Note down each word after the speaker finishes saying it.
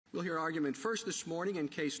We'll hear argument first this morning in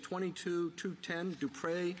Case 22-210,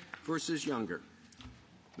 Dupree versus Younger.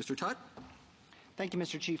 Mr. Tutt. Thank you,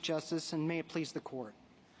 Mr. Chief Justice, and may it please the Court.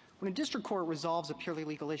 When a district court resolves a purely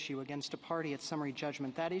legal issue against a party at summary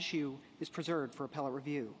judgment, that issue is preserved for appellate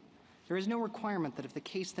review. There is no requirement that if the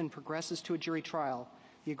case then progresses to a jury trial,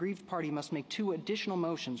 the aggrieved party must make 2 additional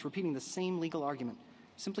motions repeating the same legal argument,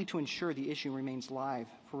 simply to ensure the issue remains live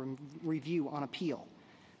for review on appeal.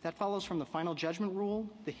 That follows from the final judgment rule,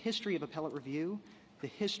 the history of appellate review, the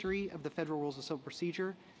history of the Federal Rules of Civil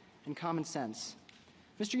Procedure, and common sense.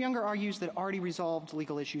 Mr. Younger argues that already resolved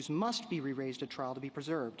legal issues must be re-raised at trial to be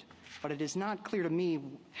preserved, but it is not clear to me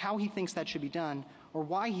how he thinks that should be done or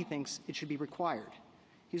why he thinks it should be required.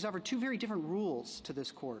 He's offered 2 very different rules to this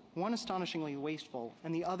Court, one astonishingly wasteful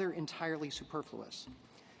and the other entirely superfluous.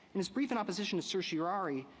 In his brief in opposition to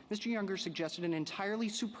certiorari, Mr. Younger suggested an entirely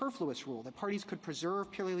superfluous rule that parties could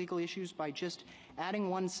preserve purely legal issues by just adding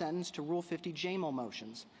 1 sentence to Rule 50 JMO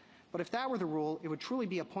motions. But if that were the rule, it would truly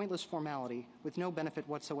be a pointless formality with no benefit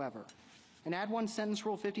whatsoever. An add 1 sentence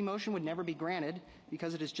Rule 50 motion would never be granted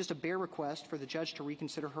because it is just a bare request for the judge to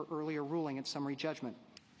reconsider her earlier ruling at summary judgment.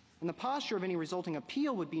 And the posture of any resulting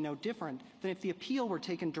appeal would be no different than if the appeal were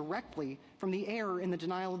taken directly from the error in the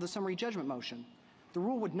denial of the summary judgment motion. The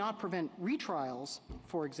rule would not prevent retrials,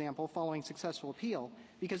 for example, following successful appeal,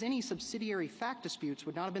 because any subsidiary fact disputes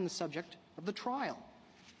would not have been the subject of the trial.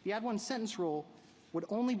 The add 1 sentence rule would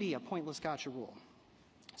only be a pointless gotcha rule.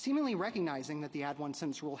 Seemingly recognizing that the add 1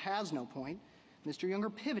 sentence rule has no point, Mr. Younger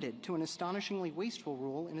pivoted to an astonishingly wasteful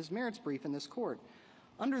rule in his merits brief in this Court.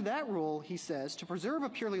 Under that rule, he says, to preserve a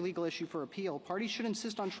purely legal issue for appeal, parties should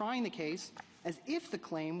insist on trying the case as if the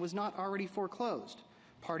claim was not already foreclosed.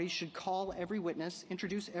 Parties should call every witness,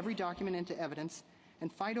 introduce every document into evidence,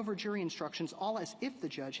 and fight over jury instructions, all as if the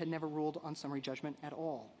judge had never ruled on summary judgment at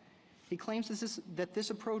all. He claims that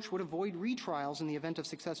this approach would avoid retrials in the event of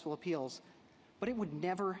successful appeals, but it would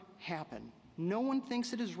never happen. No one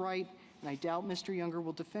thinks it is right, and I doubt Mr. Younger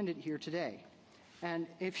will defend it here today. And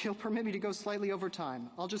if you'll permit me to go slightly over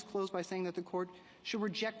time, I'll just close by saying that the Court should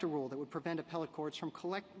reject a rule that would prevent appellate courts from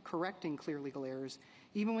correcting clear legal errors,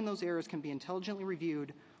 even when those errors can be intelligently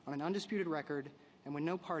reviewed on an undisputed record and when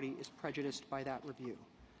no party is prejudiced by that review.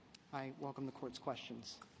 I welcome the Court's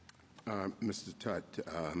questions. Mr. Tutt,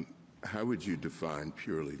 how would you define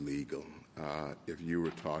purely legal if you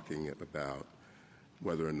were talking about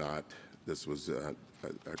whether or not this was a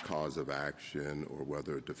cause of action or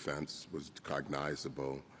whether a defense was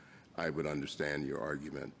cognizable? I would understand your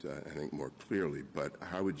argument, I think, more clearly. But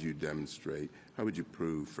how would you demonstrate, how would you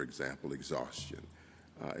prove, for example, exhaustion?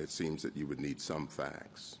 It seems that you would need some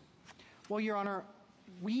facts. Well, Your Honor,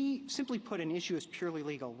 we simply put an issue as purely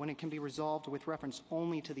legal when it can be resolved with reference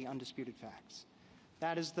only to the undisputed facts.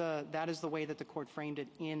 That is the way that the Court framed it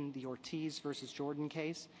in the Ortiz versus Jordan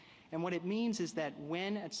case. And what it means is that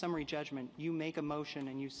when at summary judgment you make a motion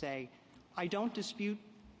and you say, I don't dispute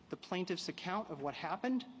the plaintiff's account of what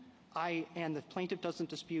happened, and the plaintiff doesn't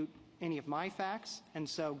dispute any of my facts, and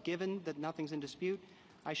so given that nothing's in dispute,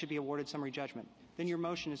 I should be awarded summary judgment, then your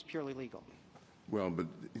motion is purely legal. Well, but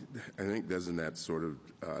I think doesn't that sort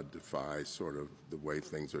of defy sort of the way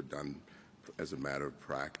things are done as a matter of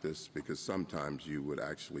practice? Because sometimes you would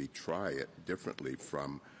actually try it differently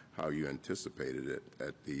from how you anticipated it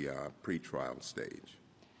at the pretrial stage.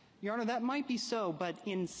 Your Honor, that might be so, but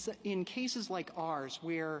in cases like ours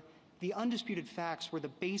where the undisputed facts were the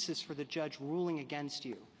basis for the judge ruling against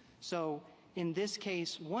you. So in this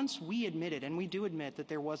case, once we admitted, and we do admit that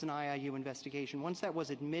there was an IIU investigation, once that was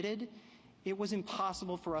admitted, it was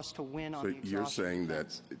impossible for us to win on the exhaustion. So you're saying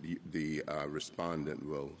defense. That the respondent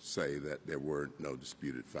will say that there were no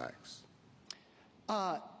disputed facts?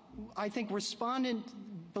 I think respondent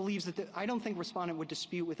believes that I don't think respondent would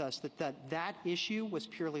dispute with us that issue was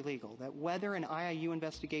purely legal, that whether an IIU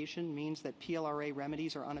investigation means that PLRA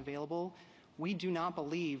remedies are unavailable, we do not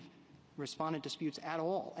believe respondent disputes at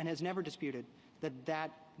all and has never disputed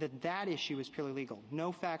that issue is purely legal.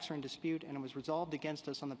 No facts are in dispute, and it was resolved against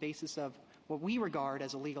us on the basis of what we regard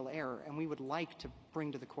as a legal error, and we would like to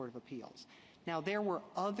bring to the Court of Appeals. Now, there were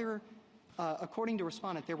other according to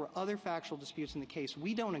respondent, there were other factual disputes in the case.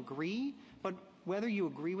 We don't agree, but whether you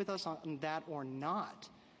agree with us on that or not,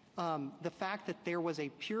 the fact that there was a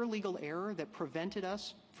pure legal error that prevented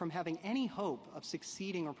us from having any hope of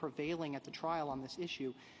succeeding or prevailing at the trial on this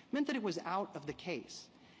issue meant that it was out of the case.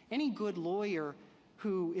 Any good lawyer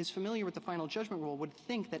who is familiar with the final judgment rule would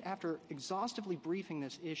think that after exhaustively briefing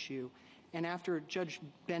this issue and after Judge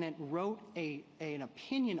Bennett wrote an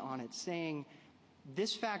opinion on it saying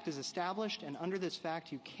this fact is established and under this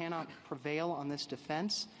fact you cannot prevail on this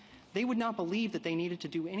defense, they would not believe that they needed to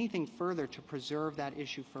do anything further to preserve that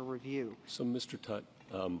issue for review. So, Mr. Tutt,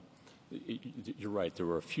 you're right. There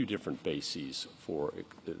were a few different bases for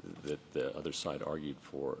that the other side argued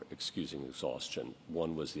for excusing exhaustion.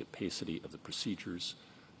 One was the opacity of the procedures.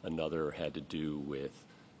 Another had to do with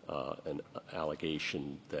an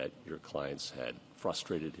allegation that your clients had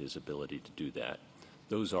frustrated his ability to do that.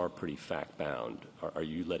 Those are pretty fact-bound. Are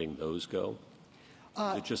you letting those go?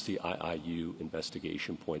 Is it just the IIU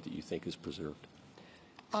investigation point that you think is preserved?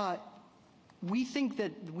 We think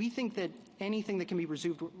that anything that can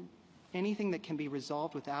be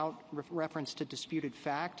resolved without reference to disputed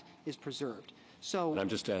fact is preserved. So, and I'm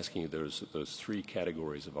just asking you those three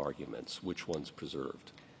categories of arguments. Which one's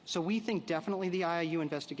preserved? So we think definitely the IIU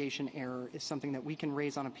investigation error is something that we can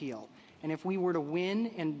raise on appeal. And if we were to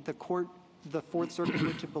win and the Fourth Circuit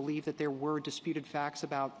were to believe that there were disputed facts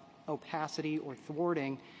about opacity or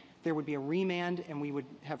thwarting, there would be a remand and we would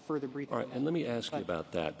have further briefing. All right, and let me ask you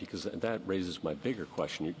about that, because that raises my bigger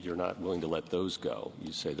question. You're not willing to let those go.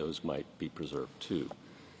 You say those might be preserved too.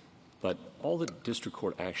 But all the district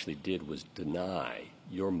court actually did was deny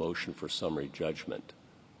your motion for summary judgment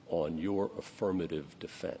on your affirmative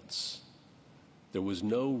defense. There was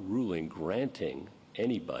no ruling granting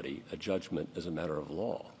anybody a judgment as a matter of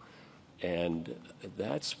law. And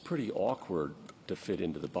that's pretty awkward to fit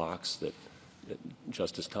into the box that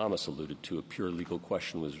Justice Thomas alluded to. A pure legal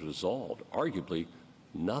question was resolved. Arguably,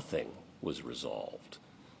 nothing was resolved.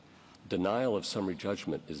 Denial of summary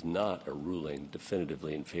judgment is not a ruling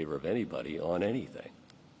definitively in favor of anybody on anything.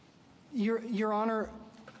 Your Honor,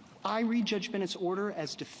 I read Judge Bennett's order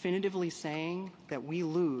as definitively saying that we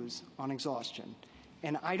lose on exhaustion.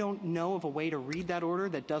 And I don't know of a way to read that order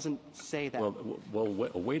that doesn't say that. Well,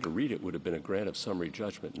 a way to read it would have been a grant of summary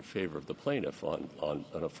judgment in favor of the plaintiff on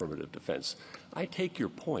an affirmative defense. I take your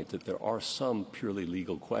point that there are some purely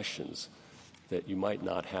legal questions that you might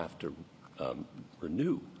not have to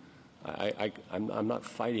renew. I'm not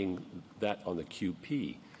fighting that on the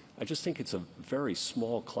QP. I just think it's a very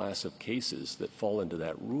small class of cases that fall into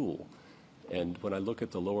that rule. And when I look at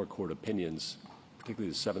the lower court opinions,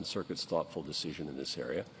 particularly the Seventh Circuit's thoughtful decision in this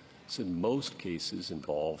area, it's in most cases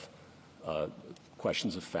involve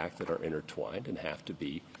questions of fact that are intertwined and have to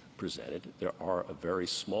be presented. There are a very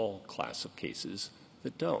small class of cases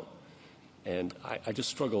that don't. And I just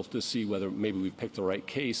struggle to see whether maybe we picked the right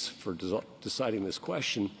case for deciding this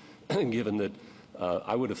question, given that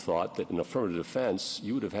I would have thought that in affirmative defense,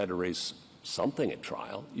 you would have had to raise something at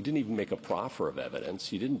trial. You didn't even make a proffer of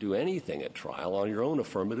evidence. You didn't do anything at trial on your own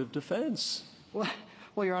affirmative defense.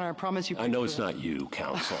 Well, Your Honor, I promise you. I know it's not you,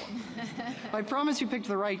 counsel. I promise you picked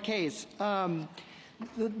the right case. The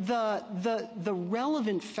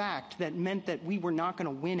relevant fact that meant that we were not going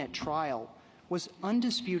to win at trial was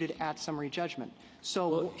undisputed at summary judgment. So,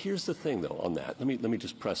 well, here's the thing, though, on that. Let me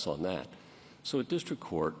just press on that. So, a district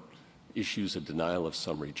court issues a denial of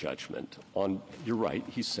summary judgment on. You're right.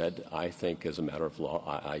 He said, I think, as a matter of law,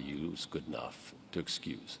 IIU is good enough to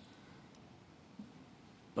excuse.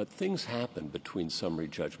 But things happen between summary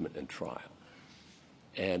judgment and trial.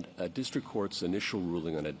 And a district court's initial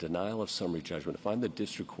ruling on a denial of summary judgment, if I'm the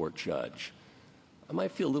district court judge, I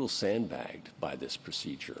might feel a little sandbagged by this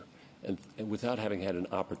procedure. And without having had an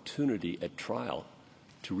opportunity at trial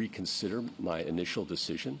to reconsider my initial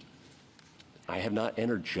decision, I have not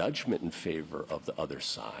entered judgment in favor of the other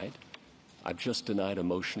side. I've just denied a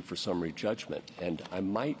motion for summary judgment. And I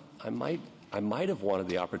might have wanted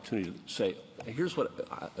the opportunity to say, here's what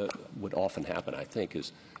would often happen, I think,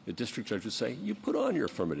 is the district judge would say, you put on your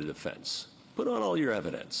affirmative defense, put on all your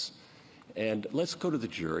evidence, and let's go to the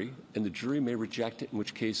jury, and the jury may reject it, in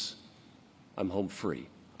which case I'm home free.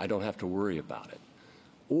 I don't have to worry about it.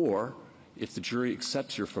 Or if the jury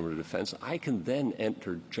accepts your affirmative defense, I can then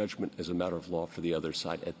enter judgment as a matter of law for the other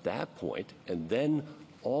side at that point, and then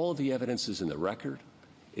all the evidence is in the record.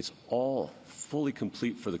 It's all fully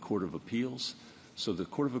complete for the Court of Appeals, so the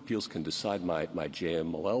Court of Appeals can decide my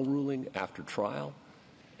JMLL ruling after trial,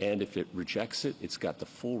 and if it rejects it, it's got the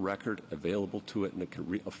full record available to it, and it can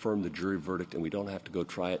reaffirm the jury verdict, and we don't have to go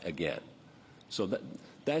try it again. So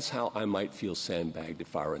that's how I might feel sandbagged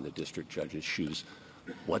if I were in the district judge's shoes.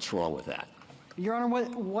 What's wrong with that? Your Honor,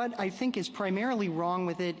 what I think is primarily wrong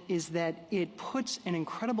with it is that it puts an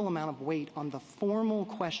incredible amount of weight on the formal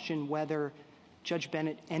question whether Judge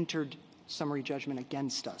Bennett entered summary judgment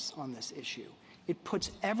against us on this issue. It puts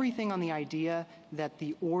everything on the idea that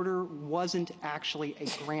the order wasn't actually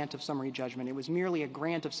a grant of summary judgment. It was merely a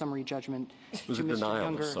grant of summary judgment to Mr. Younger. It was a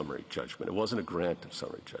denial of summary judgment. It wasn't a grant of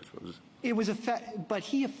summary judgment. But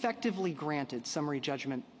he effectively granted summary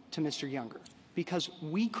judgment to Mr. Younger. because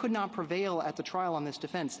we could not prevail at the trial on this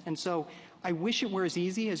defense. And so I wish it were as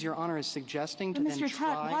easy as Your Honor is suggesting to then try. Mr.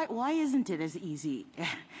 Tutt, why isn't it as easy?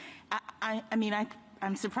 I mean,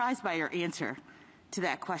 I'm surprised by your answer to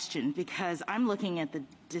that question, because I'm looking at the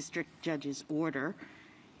district judge's order,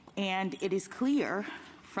 and it is clear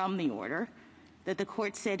from the order that the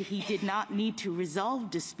court said he did not need to resolve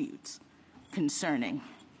disputes concerning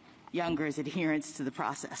Younger's adherence to the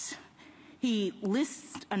process. He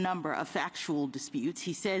lists a number of factual disputes.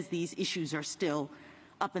 He says these issues are still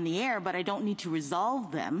up in the air, but I don't need to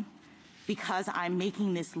resolve them because I'm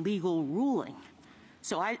making this legal ruling.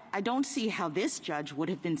 So I don't see how this judge would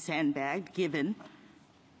have been sandbagged given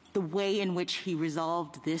the way in which he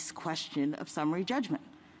resolved this question of summary judgment.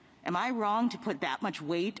 Am I wrong to put that much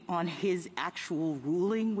weight on his actual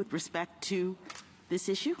ruling with respect to this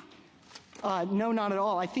issue? No, not at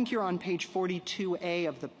all. I think you're on page 42A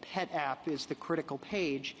of the PET app is the critical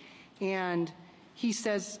page. And he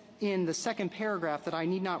says in the second paragraph that I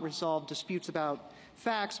need not resolve disputes about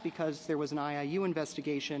facts because there was an IIU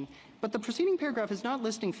investigation. But the preceding paragraph is not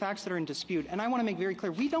listing facts that are in dispute. And I want to make very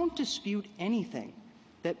clear, we don't dispute anything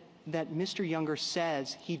that Mr. Younger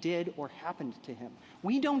says he did or happened to him.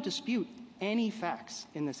 We don't dispute any facts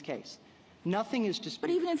in this case. Nothing is disputed.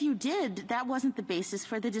 But even if you did, that wasn't the basis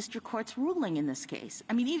for the district court's ruling in this case.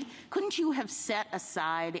 I mean, couldn't you have set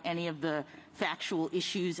aside any of the factual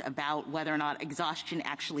issues about whether or not exhaustion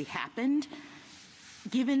actually happened?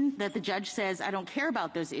 Given that the judge says, I don't care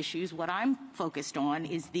about those issues, what I'm focused on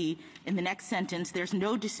is in the next sentence, there's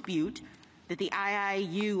no dispute that the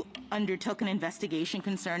IIU undertook an investigation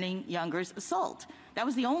concerning Younger's assault. That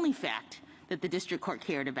was the only fact that the district court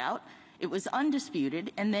cared about. It was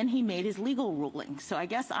undisputed, and then he made his legal ruling. So I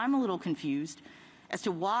guess I'm a little confused as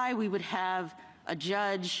to why we would have a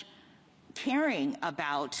judge caring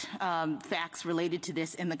about facts related to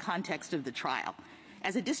this in the context of the trial.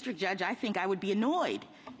 As a district judge, I think I would be annoyed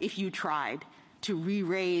if you tried to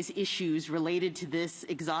re-raise issues related to this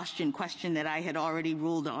exhaustion question that I had already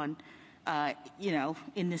ruled on,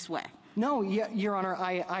 in this way. No, Your Honor,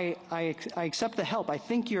 I accept the help. I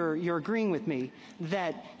think you're agreeing with me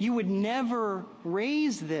that you would never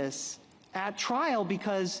raise this at trial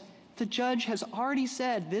because the judge has already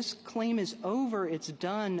said this claim is over, it's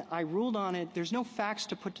done, I ruled on it, there's no facts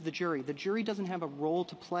to put to the jury. The jury doesn't have a role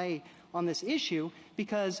to play on this issue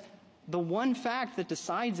because the one fact that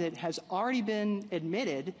decides it has already been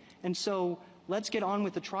admitted, and so let's get on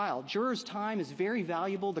with the trial. Jurors' time is very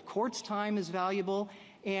valuable, the court's time is valuable,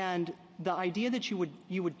 and the idea that you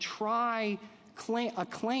would try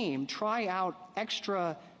out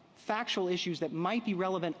extra factual issues that might be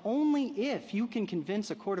relevant only if you can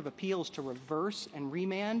convince a court of appeals to reverse and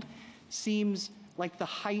remand seems like the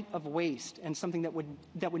height of waste and something that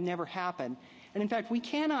would never happen. And in fact, we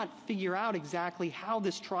cannot figure out exactly how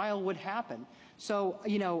this trial would happen. So,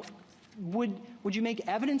 would you make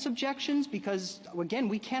evidence objections? Because, again,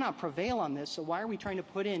 we cannot prevail on this, so why are we trying to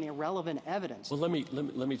put in irrelevant evidence? Well, let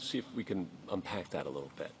me see if we can unpack that a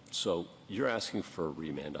little bit. So you're asking for a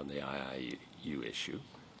remand on the IIU issue,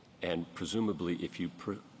 and presumably if you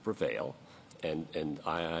prevail, and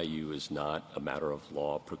IIU is not a matter of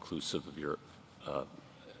law preclusive of your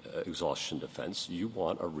exhaustion defense, you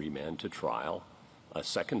want a remand to trial, a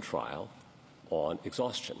second trial on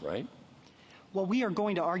exhaustion, right? Well, we are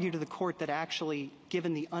going to argue to the court that actually,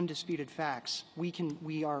 given the undisputed facts,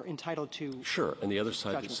 we are entitled to. Sure, and the other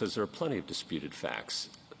side says there are plenty of disputed facts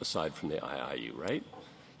aside from the IIU, right?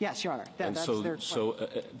 Yes, Your Honor.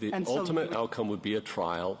 The ultimate outcome would be a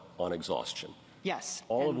trial on exhaustion. Yes.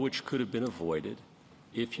 All of which could have been avoided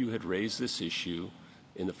if you had raised this issue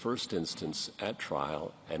in the first instance at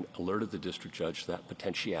trial and alerted the district judge to that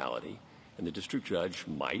potentiality, and the district judge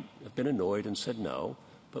might have been annoyed and said no,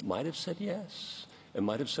 but might have said yes, and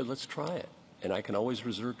might have said, let's try it. And I can always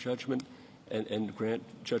reserve judgment and grant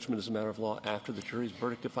judgment as a matter of law after the jury's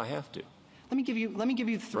verdict if I have to. Let me give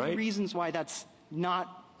you three Right? reasons why that's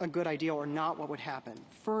not a good idea or not what would happen.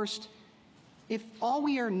 First, if all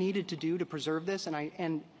we are needed to do to preserve this,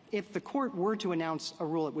 and if the court were to announce a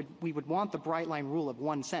rule, we would want the bright line rule of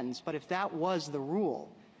one sentence, but if that was the rule,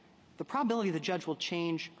 the probability the judge will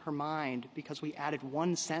change her mind because we added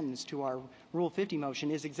one sentence to our Rule 50 motion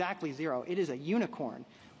is exactly zero. It is a unicorn.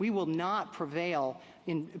 We will not prevail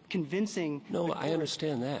in convincing. No, I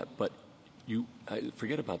understand that, but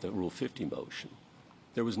forget about the Rule 50 motion.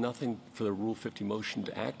 There was nothing for the Rule 50 motion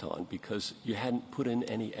to act on because you hadn't put in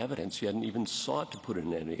any evidence. You hadn't even sought to put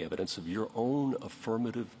in any evidence of your own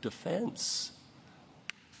affirmative defense.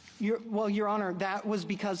 Well, Your Honor, that was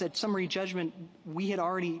because at summary judgment we had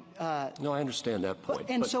already. No, I understand that point.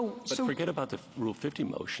 And but forget about the Rule 50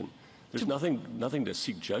 motion. There's nothing to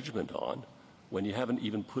seek judgment on when you haven't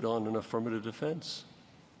even put on an affirmative defense.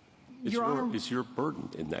 It's your burden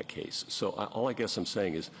in that case. So all I guess I'm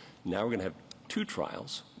saying is now we're going to have two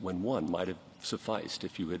trials when one might have sufficed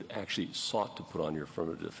if you had actually sought to put on your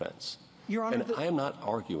affirmative defense. Your Honor, and I am not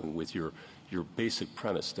arguing with your basic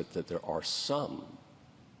premise that there are some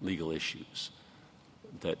legal issues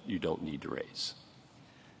that you don't need to raise.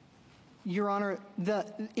 Your Honor,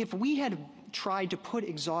 if we had tried to put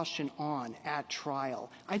exhaustion on at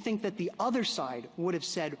trial, I think that the other side would have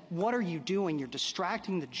said, what are you doing? You're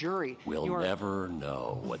distracting the jury. We'll never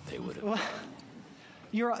know what they would have done.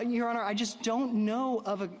 Your Honor, I just don't know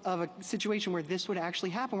of a situation where this would actually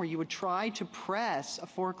happen, where you would try to press a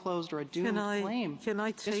foreclosed or a doomed claim. Can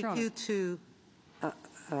I take you to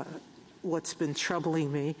what's been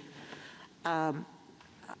troubling me?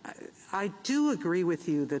 I do agree with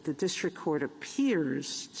you that the district court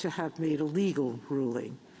appears to have made a legal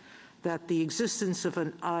ruling that the existence of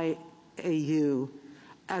an IAU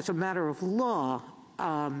as a matter of law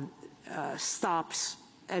stops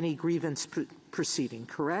any grievance proceeding,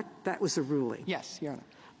 correct? That was the ruling. Yes, Your Honor.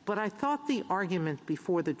 But I thought the argument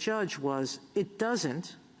before the judge was it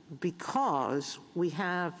doesn't, because we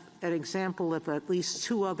have an example of at least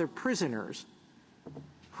two other prisoners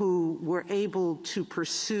who were able to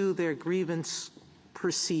pursue their grievance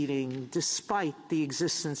proceeding despite the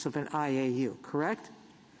existence of an IAU, correct?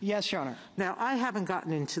 Yes, Your Honor. Now, I haven't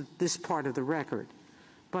gotten into this part of the record,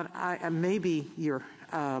 but maybe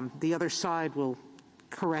the other side will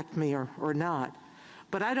correct me or not.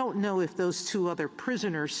 But I don't know if those two other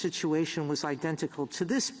prisoners' situation was identical to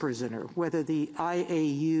this prisoner, whether the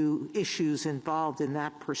IAU issues involved in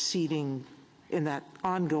that proceeding, in that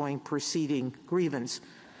ongoing proceeding grievance,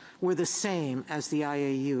 were the same as the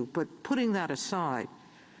IAU. But putting that aside,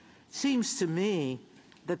 it seems to me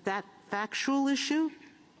that that factual issue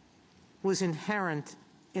was inherent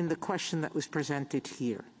in the question that was presented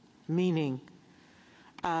here, meaning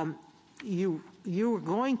you were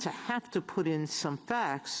going to have to put in some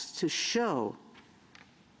facts to show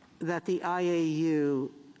that the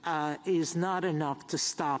IAU is not enough to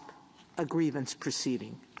stop a grievance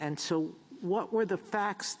proceeding. And so what were the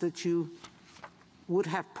facts that you would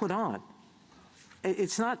have put on?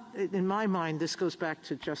 It's not, in my mind, this goes back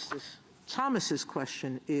to Justice Thomas's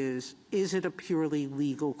question, is it a purely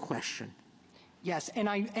legal question? Yes, and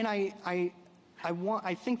I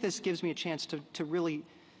think this gives me a chance to really,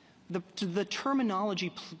 the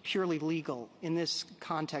terminology purely legal in this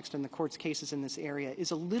context in the court's cases in this area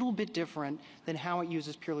is a little bit different than how it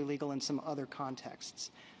uses purely legal in some other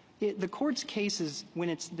contexts. The court's cases,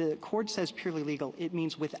 when the court says purely legal, it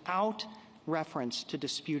means without reference to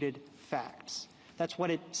disputed facts. That's what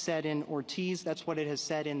it said in Ortiz. That's what it has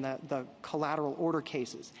said in the collateral order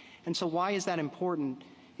cases. And so why is that important?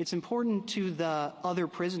 It's important to the other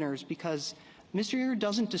prisoners because Mr. Younger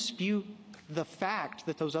doesn't dispute the fact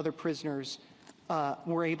that those other prisoners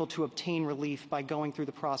were able to obtain relief by going through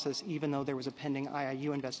the process even though there was a pending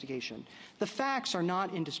IIU investigation. The facts are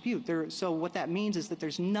not in dispute. So what that means is that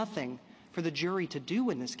there's nothing for the jury to do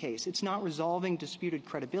in this case. It's not resolving disputed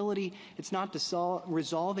credibility. It's not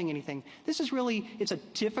resolving anything. This is really, it's a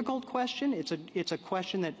difficult question. It's a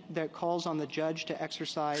question that calls on the judge to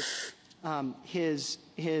exercise his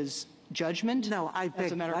judgment. No,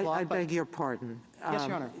 as a matter of law, I beg your pardon. Yes,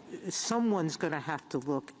 Your Honor. Someone's going to have to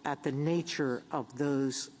look at the nature of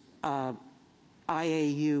those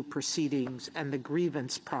IAU proceedings and the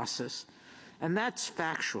grievance process, and that's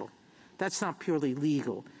factual. That's not purely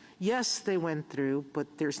legal. Yes, they went through, but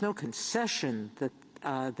there's no concession that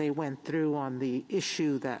they went through on the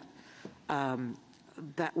issue that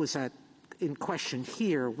was in question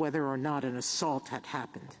here, whether or not an assault had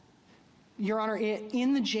happened. Your Honor,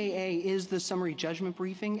 in the JA is the summary judgment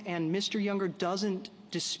briefing, and Mr. Younger doesn't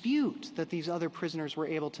dispute that these other prisoners were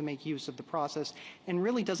able to make use of the process and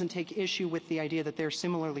really doesn't take issue with the idea that they're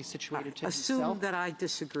similarly situated to himself. Assume that I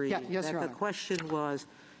disagree. Yes, Your Honor. The question was,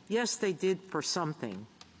 yes, they did for something,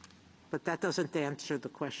 but that doesn't answer the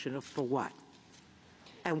question of for what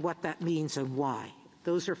and what that means and why.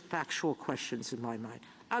 Those are factual questions in my mind.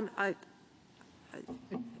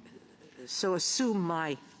 So assume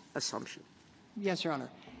my assumption. Yes, Your Honor.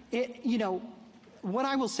 What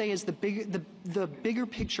I will say is the bigger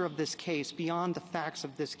picture of this case, beyond the facts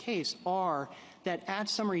of this case, are that at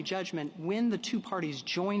summary judgment, when the two parties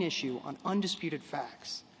join issue on undisputed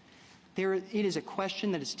facts, it is a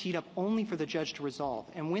question that is teed up only for the judge to resolve.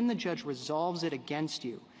 And when the judge resolves it against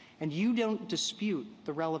you, and you don't dispute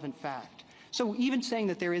the relevant fact, so even saying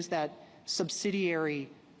that there is that subsidiary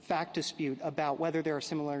fact dispute about whether there are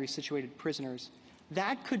similarly situated prisoners,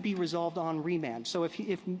 that could be resolved on remand. So if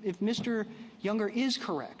Mr. Younger is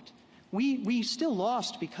correct, we still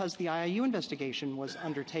lost because the IIU investigation was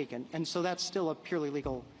undertaken, and so that's still a purely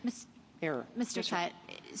legal error. Mr. Tutt,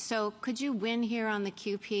 so could you win here on the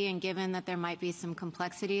QP, and given that there might be some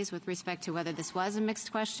complexities with respect to whether this was a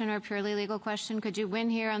mixed question or a purely legal question, could you win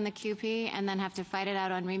here on the QP and then have to fight it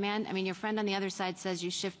out on remand? I mean, your friend on the other side says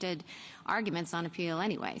you shifted arguments on appeal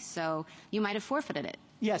anyway, so you might have forfeited it.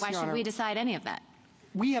 Yes, Why Your should Honor. we decide any of that?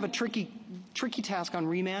 We have a tricky task on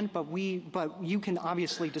remand, but you can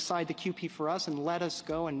obviously decide the QP for us and let us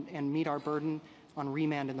go and meet our burden on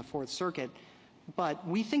remand in the Fourth Circuit. But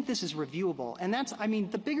we think this is reviewable. And that's, I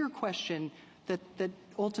mean, the bigger question that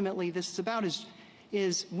ultimately this is about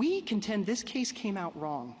is we contend this case came out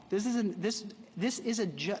wrong. This is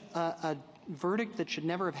a verdict that should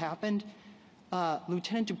never have happened.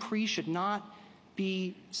 Lieutenant Dupree should not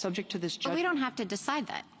be subject to this judgment. But we don't have to decide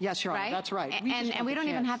that. Yes, Your Honor, right? that's right. And we don't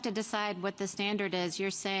even have to decide what the standard is.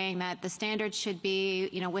 You're saying that the standard should be,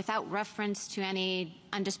 without reference to any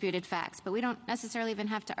undisputed facts. But we don't necessarily even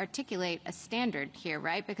have to articulate a standard here,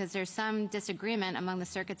 right? Because there's some disagreement among the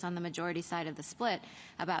circuits on the majority side of the split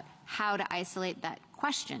about how to isolate that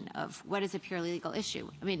question of what is a purely legal issue.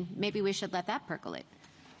 I mean, maybe we should let that percolate.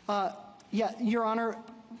 Yeah, Your Honor.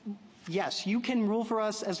 Yes, you can rule for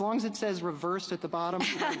us as long as it says reversed at the bottom.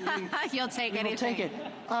 You'll take anything. We'll take it.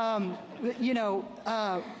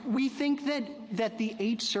 We think that the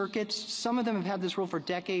 8 circuits, some of them have had this rule for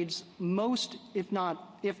decades. Most, if not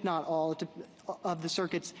all, of the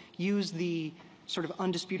circuits use the sort of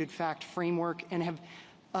undisputed fact framework and have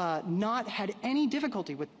not had any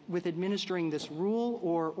difficulty with administering this rule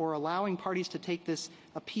or allowing parties to take this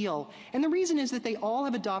appeal. And the reason is that they all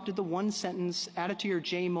have adopted the one sentence, add it to your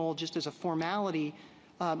JMOL just as a formality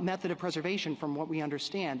method of preservation from what we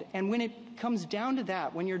understand. And when it comes down to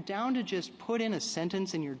that, when you're down to just put in a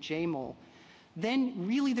sentence in your JMOL, then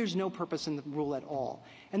really there's no purpose in the rule at all.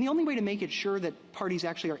 And the only way to make it sure that parties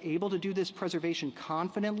actually are able to do this preservation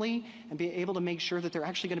confidently and be able to make sure that they're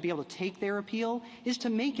actually going to be able to take their appeal is to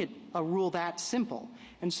make it a rule that simple.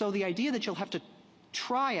 And so the idea that you'll have to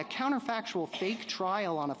try a counterfactual fake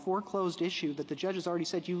trial on a foreclosed issue that the judge has already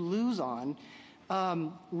said you lose on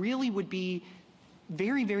really would be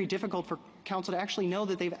very, very difficult for counsel to actually know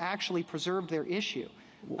that they've actually preserved their issue.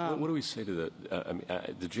 What do we say to the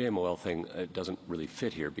JMOL thing? Doesn't really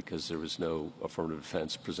fit here because there was no affirmative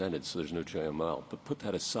defense presented, so there's no JMOL. But put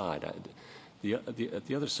that aside.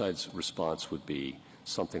 The other side's response would be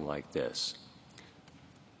something like this.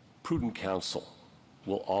 Prudent counsel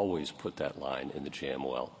will always put that line in the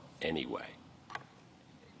JMOL anyway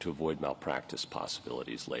to avoid malpractice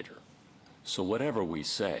possibilities later. So whatever we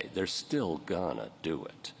say, they're still gonna do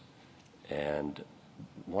it. And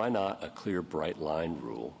why not a clear, bright line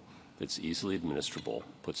rule that's easily administrable,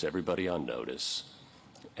 puts everybody on notice,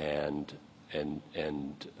 and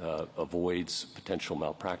avoids potential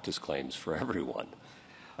malpractice claims for everyone?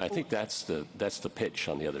 I think that's the pitch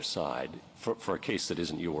on the other side for a case that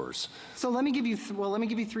isn't yours. So let me give you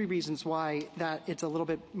 3 reasons why that it's a little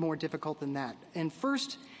bit more difficult than that. And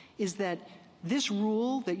first is that this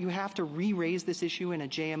rule that you have to re-raise this issue in a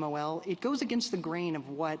JMOL, it goes against the grain of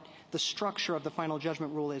what the structure of the final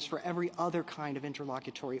judgment rule is for every other kind of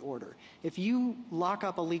interlocutory order. If you lock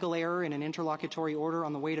up a legal error in an interlocutory order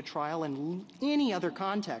on the way to trial in any other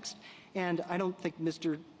context, and I don't think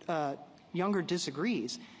Mr. Younger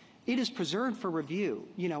disagrees, it is preserved for review.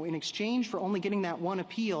 In exchange for only getting that one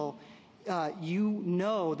appeal, you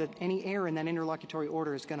know that any error in that interlocutory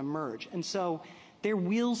order is going to merge. And so there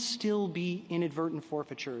will still be inadvertent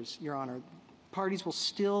forfeitures, Your Honor. Parties will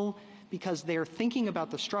still, because they're thinking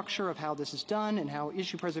about the structure of how this is done and how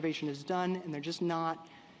issue preservation is done, and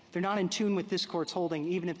they're not in tune with this Court's holding,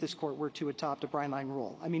 even if this Court were to adopt a bright line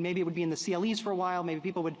rule. I mean, maybe it would be in the CLEs for a while, maybe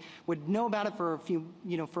people would know about it for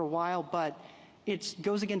a while, but it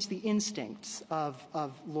goes against the instincts of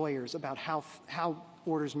lawyers about how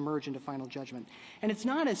orders merge into final judgment. And it's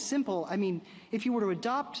not as simple. I mean, if you were to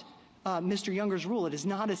adopt Mr. Younger's rule, it is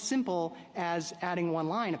not as simple as adding one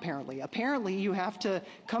line, apparently. Apparently, you have to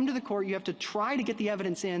come to the court, you have to try to get the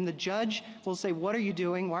evidence in. The judge will say, what are you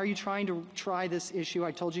doing? Why are you trying to try this issue?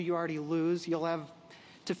 I told you you already lose. You'll have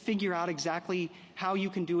to figure out exactly how you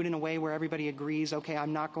can do it in a way where everybody agrees, okay,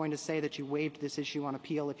 I'm not going to say that you waived this issue on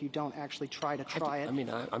appeal if you don't actually try it. I mean,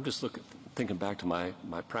 I'm just thinking back to my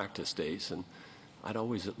practice days, and I'd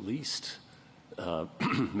always at least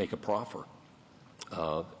make a proffer.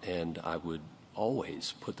 And I would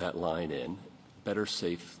always put that line in, better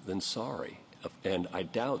safe than sorry. And I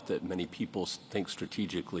doubt that many people think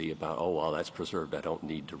strategically about, oh, well, that's preserved, I don't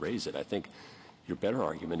need to raise it. I think your better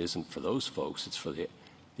argument isn't for those folks, it's for the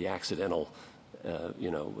accidental,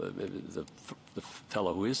 the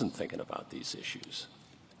fellow who isn't thinking about these issues.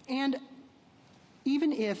 And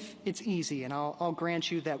even if it's easy, and I'll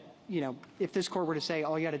grant you that, if this court were to say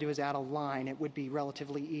all you got to do is add a line, it would be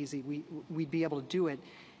relatively easy. We'd be able to do it.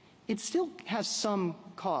 It still has some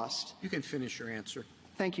cost. You can finish your answer.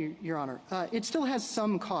 Thank you, Your Honor. It still has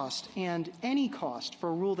some cost, and any cost for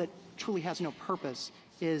a rule that truly has no purpose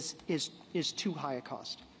is too high a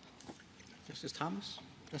cost. Justice Thomas?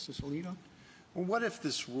 Justice Alito? Well, what if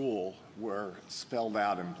this rule were spelled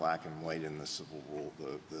out in black and white in the civil rule,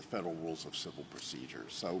 the federal rules of civil procedure?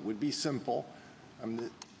 So it would be simple,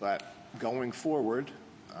 but going forward,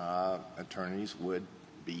 attorneys would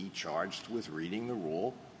be charged with reading the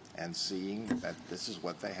rule and seeing that this is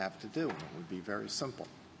what they have to do. It would be very simple.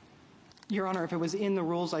 Your Honor, if it was in the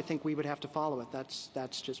rules, I think we would have to follow it.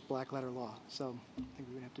 That's just black letter law. So I think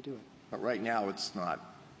we would have to do it. But right now, it's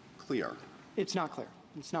not clear. It's not clear.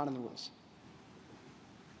 It's not in the rules.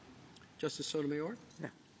 Justice Sotomayor? Yeah.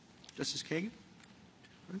 Justice Kagan?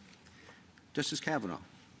 Justice Kavanaugh?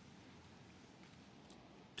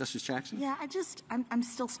 Justice Jackson? Yeah, I'm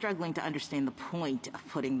still struggling to understand the point of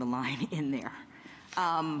putting the line in there.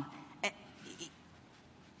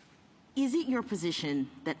 Is it your position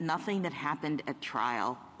that nothing that happened at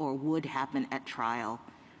trial or would happen at trial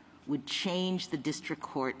would change the district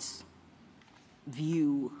court's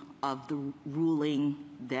view of the ruling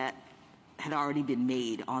that had already been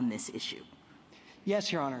made on this issue?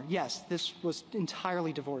 Yes, Your Honor. Yes, this was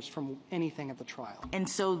entirely divorced from anything at the trial. And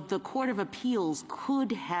so the Court of Appeals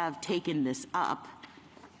could have taken this up.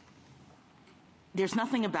 There's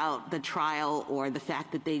nothing about the trial or the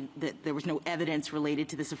fact that there was no evidence related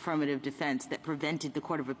to this affirmative defense that prevented the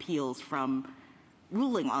Court of Appeals from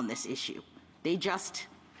ruling on this issue. They just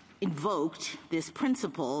invoked this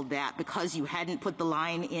principle that because you hadn't put the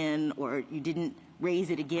line in or you didn't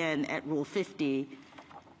raise it again at Rule 50,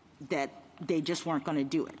 that they just weren't going to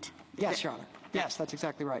do it. Yes, Your Honor. Yes, that's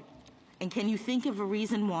exactly right. And can you think of a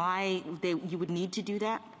reason why you would need to do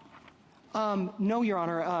that? No, Your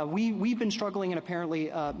Honor. We've been struggling, and apparently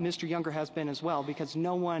Mr. Younger has been as well, because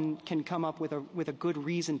no one can come up with a good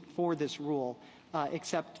reason for this rule,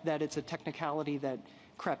 except that it's a technicality that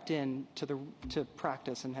crept in to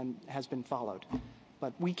practice and has been followed.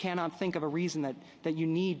 But we cannot think of a reason that you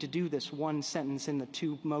need to do this one sentence in the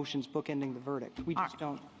two motions bookending the verdict. We just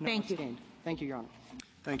don't know. Thank you. Thank you, Your Honor.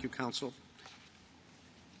 Thank you, counsel.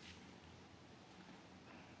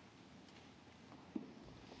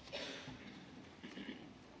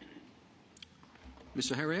 Ms.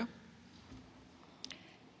 Zaharia?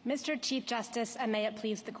 Mr. Chief Justice, and may it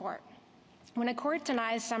please the Court. When a court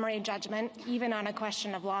denies summary judgment, even on a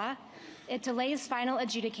question of law, it delays final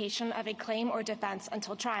adjudication of a claim or defense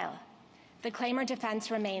until trial. The claim or defense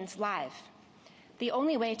remains live. The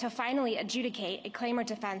only way to finally adjudicate a claim or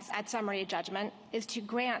defense at summary judgment is to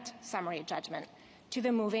grant summary judgment to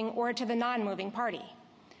the moving or to the non-moving party.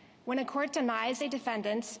 When a court denies a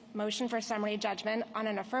defendant's motion for summary judgment on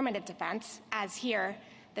an affirmative defense, as here,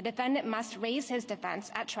 the defendant must raise his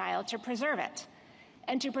defense at trial to preserve it.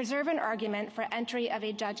 And to preserve an argument for entry of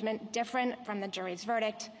a judgment different from the jury's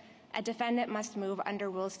verdict, a defendant must move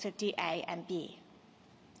under Rules 50A and B.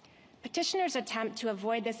 Petitioners attempt to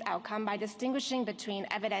avoid this outcome by distinguishing between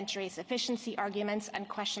evidentiary sufficiency arguments and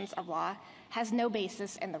questions of law has no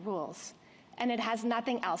basis in the rules, and it has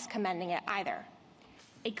nothing else commending it either.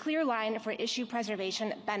 A clear line for issue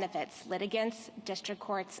preservation benefits litigants, district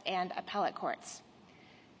courts, and appellate courts.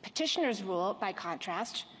 Petitioner's rule, by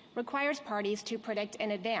contrast, requires parties to predict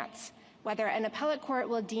in advance whether an appellate court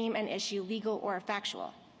will deem an issue legal or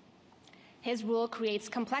factual. His rule creates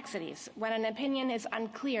complexities when an opinion is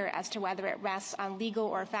unclear as to whether it rests on legal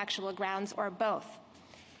or factual grounds or both.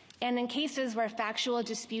 And in cases where factual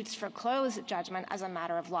disputes foreclose judgment as a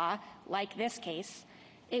matter of law, like this case,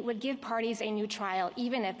 it would give parties a new trial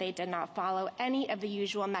even if they did not follow any of the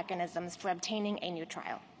usual mechanisms for obtaining a new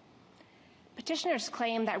trial. Petitioners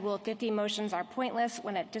claim that Rule 50 motions are pointless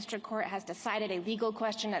when a district court has decided a legal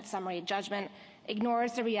question at summary judgment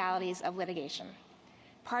ignores the realities of litigation.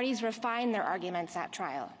 Parties refine their arguments at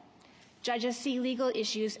trial. Judges see legal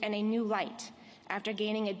issues in a new light after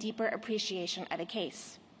gaining a deeper appreciation of a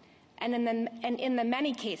case. And in the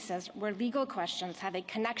many cases where legal questions have a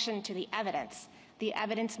connection to the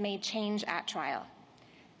evidence may change at trial.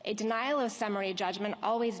 A denial of summary judgment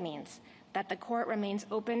always means that the court remains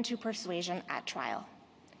open to persuasion at trial.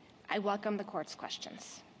 I welcome the court's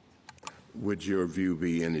questions. Would your view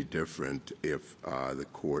be any different if the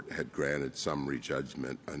court had granted summary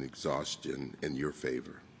judgment on exhaustion in your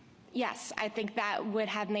favor? Yes, I think that would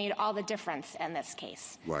have made all the difference in this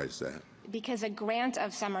case. Why is that? Because a grant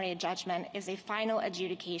of summary judgment is a final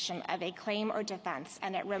adjudication of a claim or defense,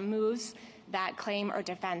 and it removes that claim or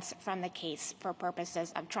defense from the case for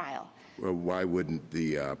purposes of trial. Well, why wouldn't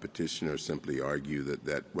the petitioner simply argue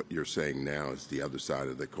that what you're saying now is the other side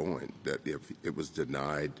of the coin, that if it was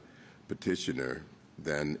denied petitioner,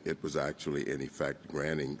 then it was actually, in effect,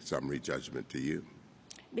 granting summary judgment to you?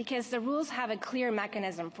 Because the rules have a clear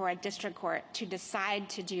mechanism for a district court to decide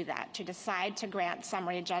to do that, to decide to grant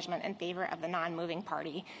summary judgment in favor of the non-moving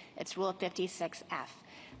party. It's Rule 56F.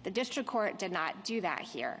 The district court did not do that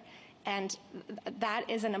here, and that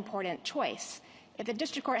is an important choice. If the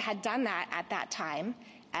district court had done that at that time,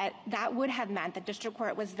 that would have meant the district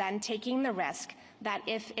court was then taking the risk that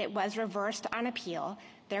if it was reversed on appeal,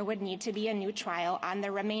 there would need to be a new trial on the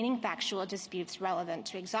remaining factual disputes relevant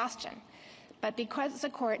to exhaustion. But because the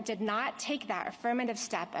court did not take that affirmative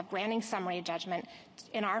step of granting summary judgment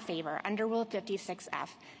in our favor under Rule 56F,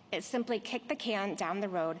 it simply kicked the can down the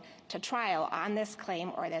road to trial on this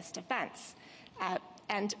claim or this defense.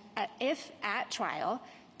 And if at trial,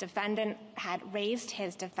 defendant had raised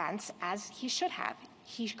his defense as he should have,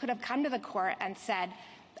 he could have come to the court and said,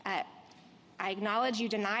 I acknowledge you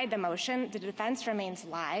denied the motion. The defense remains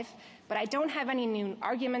live, but I don't have any new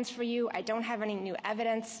arguments for you. I don't have any new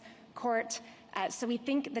evidence. Court, so we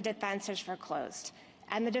think the defense is foreclosed.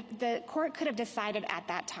 And the court could have decided at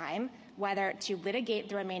that time whether to litigate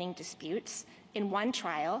the remaining disputes in one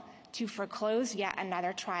trial, to foreclose yet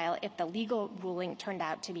another trial if the legal ruling turned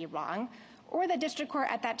out to be wrong, or the district court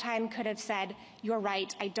at that time could have said, you're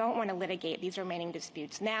right, I don't want to litigate these remaining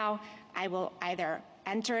disputes now. I will either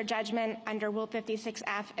enter a judgment under Rule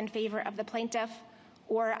 56F in favor of the plaintiff,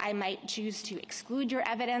 or I might choose to exclude your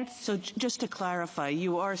evidence. So just to clarify,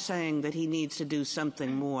 you are saying that he needs to do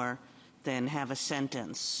something more than have a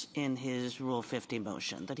sentence in his Rule 50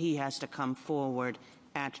 motion, that he has to come forward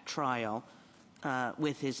at trial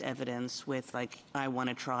with his evidence, with, like, I want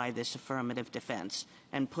to try this affirmative defense,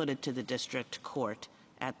 and put it to the district court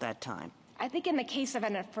at that time. I think in the case of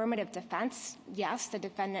an affirmative defense, yes, the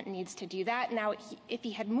defendant needs to do that. Now, if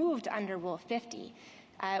he had moved under Rule 50,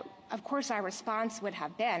 of course, our response would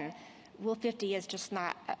have been, Rule 50 is just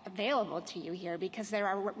not available to you here because there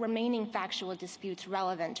are remaining factual disputes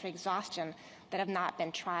relevant to exhaustion that have not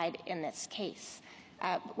been tried in this case.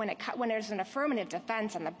 When there's an affirmative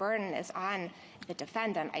defense and the burden is on the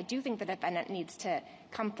defendant, I do think the defendant needs to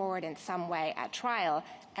come forward in some way at trial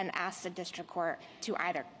and ask the district court to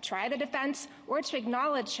either try the defense or to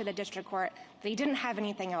acknowledge to the district court that he didn't have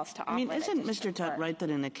anything else to offer. I mean, isn't Mr. Tutt right that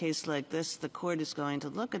in a case like this, the court is going to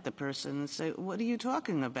look at the person and say, what are you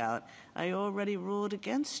talking about? I already ruled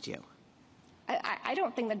against you. I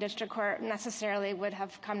don't think the district court necessarily would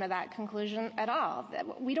have come to that conclusion at all.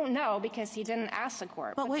 We don't know because he didn't ask the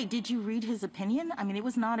court. But wait, did you read his opinion? I mean, it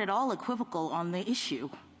was not at all equivocal on the issue.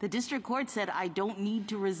 The district court said, I don't need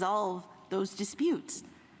to resolve those disputes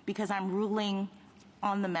because I'm ruling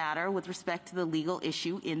on the matter with respect to the legal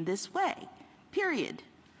issue in this way, period.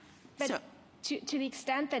 But so, to the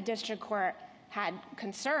extent that district court had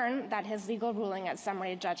concern that his legal ruling at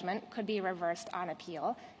summary judgment could be reversed on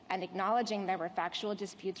appeal, and acknowledging there were factual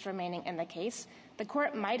disputes remaining in the case, the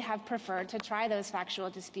court might have preferred to try those factual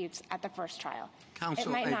disputes at the first trial. Counsel, it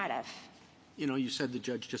might not have. You know, you said the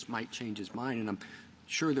judge just might change his mind, and I'm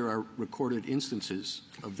sure there are recorded instances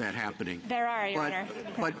of that happening. There are, Your Honor.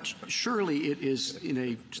 But surely it is in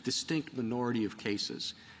a distinct minority of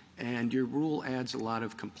cases, and your rule adds a lot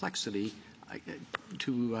of complexity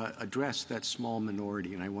to address that small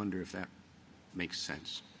minority, and I wonder if that makes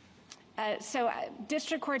sense.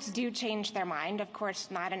 District courts do change their mind, of course,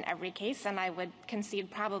 not in every case, and I would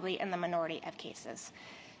concede probably in the minority of cases.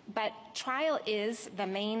 But trial is the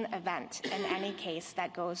main event in any case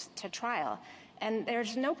that goes to trial. And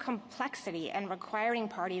there's no complexity in requiring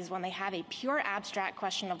parties when they have a pure abstract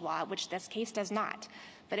question of law, which this case does not.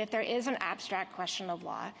 But if there is an abstract question of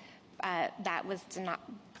law that was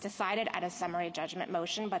decided at a summary judgment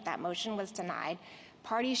motion, but that motion was denied,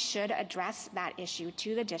 parties should address that issue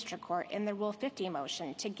to the district court in the Rule 50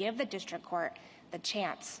 motion to give the district court the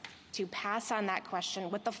chance to pass on that question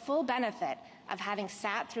with the full benefit of having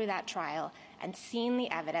sat through that trial and seen the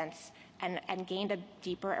evidence and gained a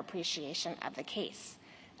deeper appreciation of the case.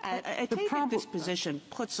 I think that this position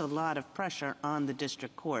puts a lot of pressure on the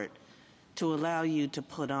district court to allow you to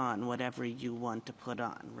put on whatever you want to put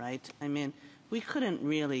on, right? I mean, we couldn't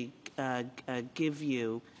really give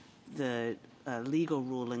you the legal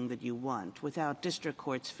ruling that you want without district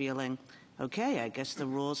courts feeling, okay, I guess the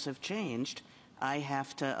rules have changed. I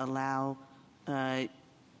have to allow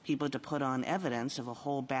people to put on evidence of a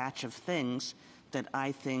whole batch of things that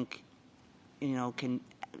I think,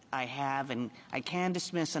 I can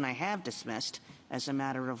dismiss and I have dismissed as a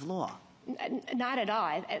matter of law. Not at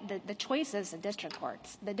all. The choice is the district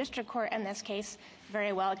court's. The district court in this case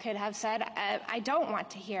very well could have said, I don't want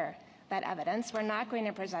to hear that evidence. We're not going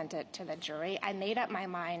to present it to the jury. I made up my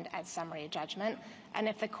mind at summary judgment. And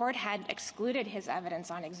if the court had excluded his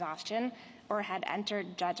evidence on exhaustion or had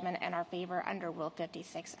entered judgment in our favor under Rule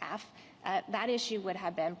 56F, that issue would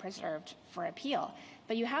have been preserved for appeal.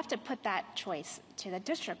 But you have to put that choice to the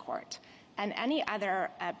district court. And any other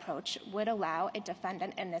approach would allow a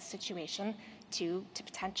defendant in this situation to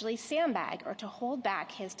potentially sandbag or to hold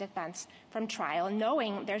back his defense from trial,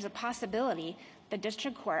 knowing there's a possibility the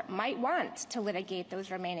district court might want to litigate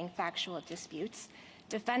those remaining factual disputes.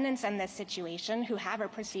 Defendants in this situation who have a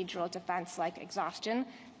procedural defense like exhaustion,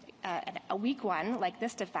 a weak one like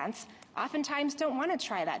this defense, oftentimes don't want to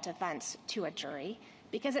try that defense to a jury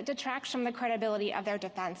because it detracts from the credibility of their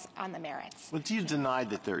defense on the merits. But do you deny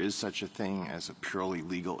that there is such a thing as a purely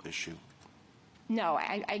legal issue? No,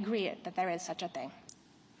 I agree that there is such a thing.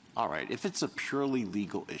 All right. If it's a purely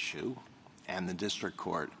legal issue and the district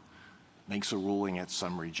court makes a ruling at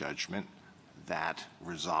summary judgment that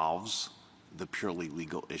resolves the purely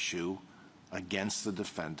legal issue against the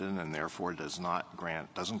defendant and therefore doesn't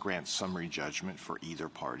grant summary judgment for either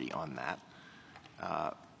party on that,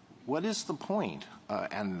 what is the point?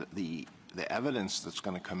 And the evidence that's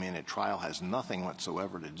going to come in at trial has nothing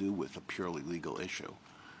whatsoever to do with a purely legal issue.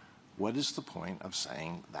 What is the point of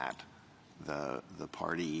saying that the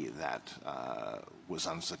party that was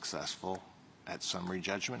unsuccessful at summary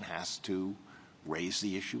judgment has to raise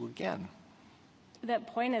the issue again? The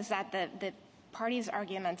point is that the parties'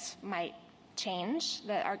 arguments might change.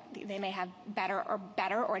 They may have better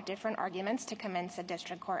or different arguments to convince the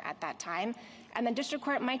district court at that time. And the district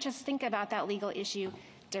court might just think about that legal issue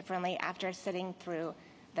differently after sitting through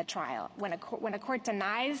the trial. When a court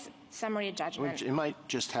denies summary judgment, it might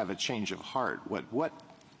just have a change of heart.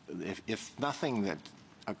 If nothing that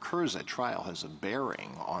occurs at trial has a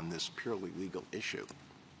bearing on this purely legal issue?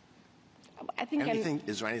 I think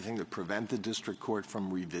is there anything to prevent the district court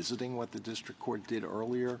from revisiting what the district court did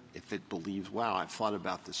earlier if it believes, wow, I've thought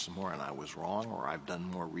about this some more and I was wrong, or I've done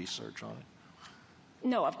more research on it?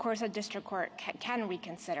 No, of course a district court can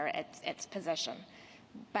reconsider its position.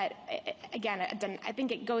 But again, I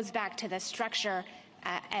think it goes back to the structure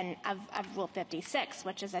of Rule 56,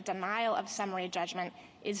 which is a denial of summary judgment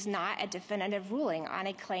is not a definitive ruling on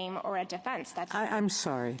a claim or a defense. I'm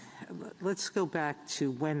sorry. Let's go back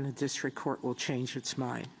to when the district court will change its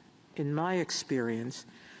mind. In my experience,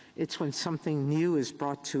 it's when something new is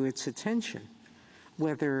brought to its attention,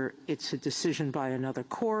 whether it's a decision by another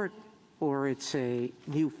court or it's a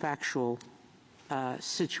new factual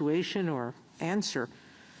situation or answer.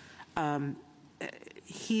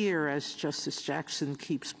 Here, as Justice Jackson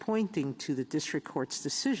keeps pointing to the district court's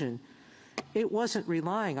decision, it wasn't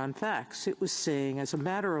relying on facts. It was saying, as a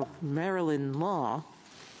matter of Maryland law,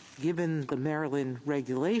 given the Maryland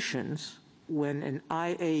regulations, when an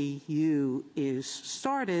IAU is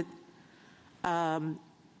started,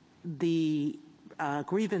 the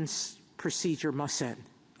grievance procedure must end.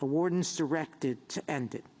 A warden's directed to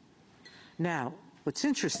end it. Now, what's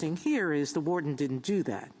interesting here is the warden didn't do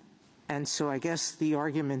that. And so I guess the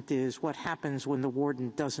argument is what happens when the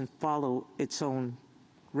warden doesn't follow its own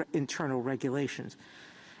internal regulations.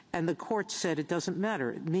 And the court said it doesn't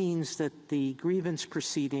matter. It means that the grievance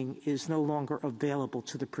proceeding is no longer available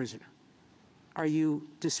to the prisoner. Are you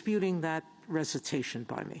disputing that recitation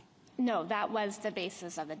by me? No, that was the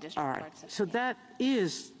basis of the district court's opinion. So that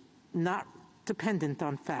is not dependent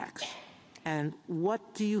on facts. And what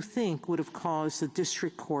do you think would have caused the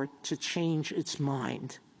district court to change its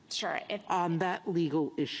mind on that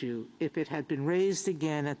legal issue if it had been raised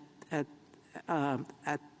again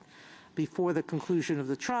before the conclusion of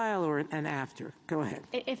the trial and after? Go ahead.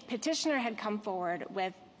 If petitioner had come forward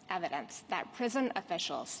with evidence that prison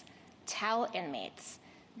officials tell inmates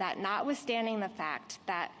that notwithstanding the fact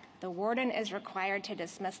that the warden is required to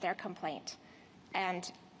dismiss their complaint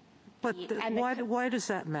why does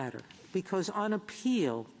that matter? Because on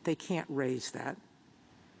appeal, they can't raise that.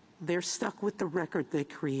 They're stuck with the record they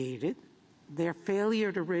created. Their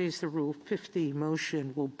failure to raise the Rule 50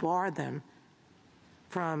 motion will bar them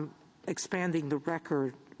from expanding the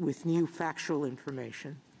record with new factual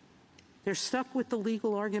information. They're stuck with the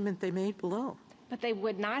legal argument they made below. But they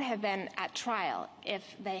would not have been at trial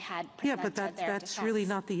if they had presented their defense. Yeah, but that's really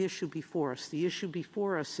not the issue before us. The issue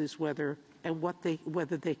before us is whether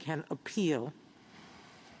they can appeal,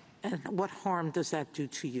 and what harm does that do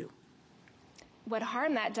to you? what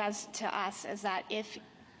harm that does to us is that if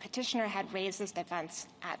petitioner had raised this defense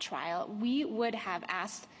at trial, we would have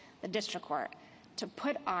asked the district court to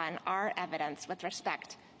put on our evidence with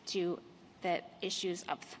respect to the issues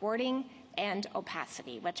of thwarting and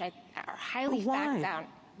opacity, which are highly fact-bound.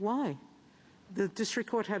 Why? The district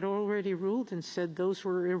court had already ruled and said those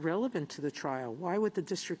were irrelevant to the trial. Why would the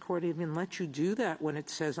district court even let you do that when it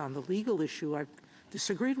says on the legal issue, I've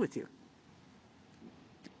disagreed with you?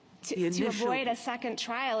 To avoid a second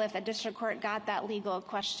trial if the district court got that legal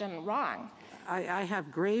question wrong. I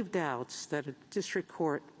have grave doubts that a district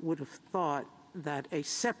court would have thought that a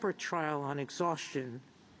separate trial on exhaustion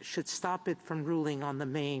should stop it from ruling on the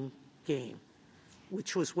main game,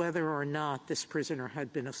 which was whether or not this prisoner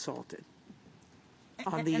had been assaulted.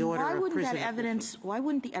 On the order why of wouldn't prison that evidence? Why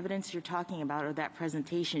wouldn't the evidence you're talking about or that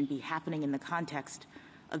presentation be happening in the context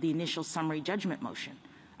of the initial summary judgment motion?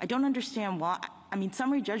 I don't understand why. I mean,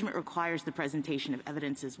 summary judgment requires the presentation of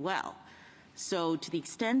evidence as well. So to the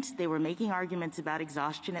extent they were making arguments about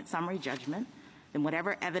exhaustion at summary judgment, then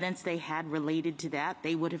whatever evidence they had related to that,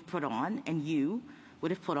 they would have put on, and you would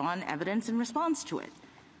have put on evidence in response to it.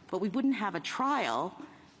 But we wouldn't have a trial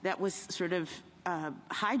that was sort of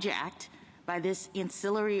hijacked by this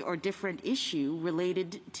ancillary or different issue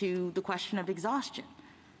related to the question of exhaustion.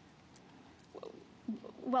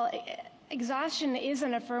 Well, exhaustion is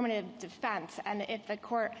an affirmative defense, and if the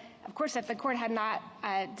court, of course, if the court had not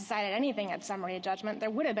decided anything at summary judgment, there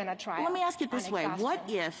would have been a trial. Well, let me ask it this way: what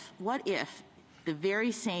if the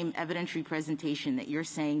very same evidentiary presentation that you're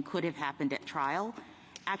saying could have happened at trial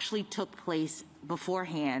actually took place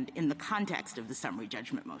beforehand in the context of the summary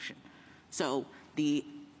judgment motion? So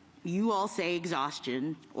you all say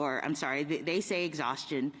exhaustion, or I'm sorry, they say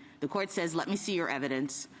exhaustion. The court says, let me see your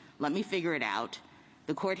evidence. Let me figure it out.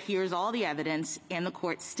 The court hears all the evidence, and the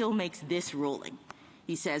court still makes this ruling.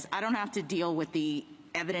 He says, I don't have to deal with the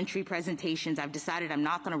evidentiary presentations. I've decided I'm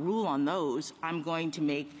not going to rule on those. I'm going to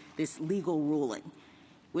make this legal ruling.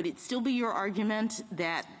 Would it still be your argument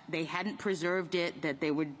that they hadn't preserved it, that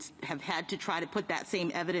they would have had to try to put that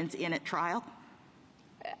same evidence in at trial?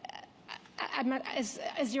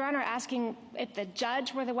 Is Your Honor asking if the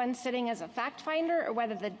judge were the one sitting as a fact finder, or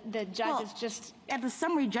whether the judge is just... At the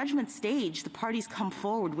summary judgment stage, the parties come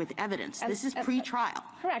forward with evidence. This is pre-trial.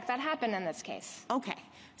 Correct. That happened in this case. Okay.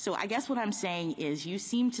 So I guess what I'm saying is you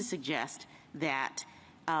seem to suggest that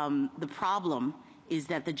the problem is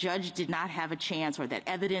that the judge did not have a chance, or that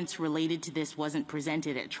evidence related to this wasn't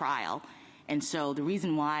presented at trial. And so the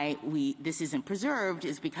reason why this isn't preserved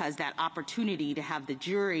is because that opportunity to have the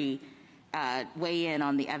jury weigh in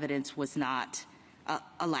on the evidence was not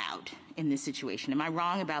allowed in this situation. Am I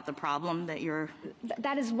wrong about the problem that you're...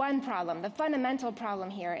 That is one problem. The fundamental problem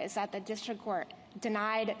here is that the district court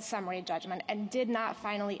denied summary judgment and did not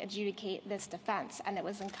finally adjudicate this defense, and it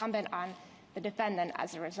was incumbent on the defendant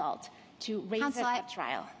as a result to raise it at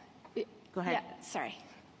trial. Go ahead. Yeah, sorry.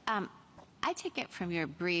 I take it from your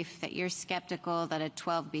brief that you're skeptical that a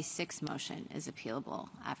 12b6 motion is appealable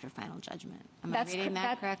after final judgment. Am I reading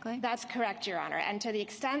that correctly? That's correct, Your Honor. And to the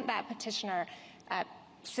extent that petitioner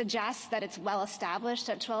suggests that it's well established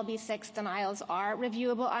that 12b6 denials are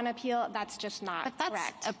reviewable on appeal, that's just not correct. But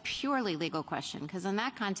that's a purely legal question, because in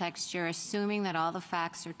that context, you're assuming that all the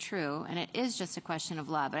facts are true, and it is just a question of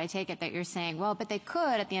law. But I take it that you're saying, well, but they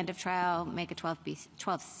could, at the end of trial, make a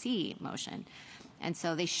 12c motion. And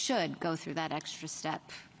so they should go through that extra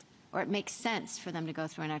step, or it makes sense for them to go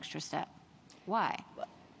through an extra step. Why?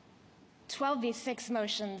 12b6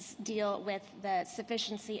 motions deal with the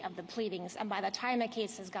sufficiency of the pleadings, and by the time a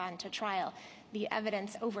case has gone to trial, the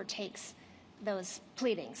evidence overtakes those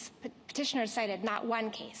pleadings. Petitioner cited not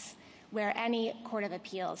one case where any court of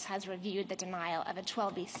appeals has reviewed the denial of a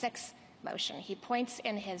 12b6 motion. He points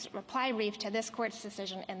in his reply brief to this court's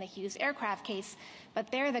decision in the Hughes aircraft case,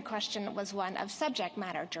 but there the question was one of subject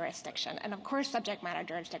matter jurisdiction. And of course, subject matter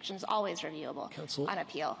jurisdiction is always reviewable on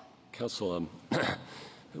appeal. Counsel,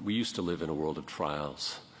 we used to live in a world of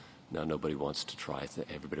trials. Now nobody wants to try.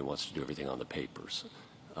 Everybody wants to do everything on the papers.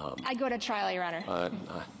 I go to trial, Your Honor.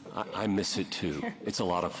 I miss it too. It's a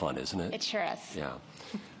lot of fun, isn't it? It sure is. Yeah.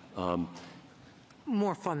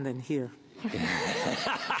 More fun than here.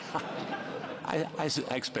 I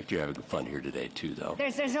expect you're having fun here today, too, though.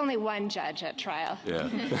 There's only one judge at trial. Yeah.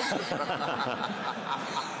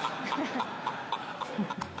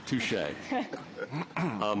 Touche.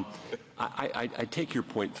 I take your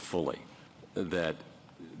point fully, that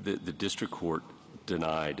the district court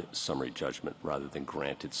denied summary judgment rather than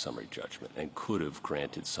granted summary judgment, and could have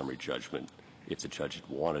granted summary judgment if the judge had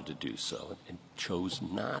wanted to do so, and chose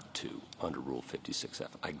not to under Rule 56F.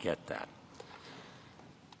 I get that.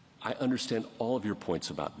 I understand all of your points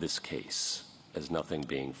about this case as nothing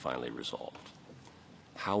being finally resolved.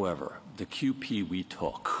 However, the QP we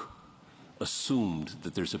took assumed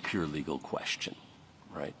that there's a pure legal question,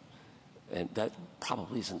 right? And that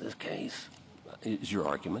probably isn't the case, is your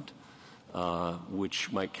argument,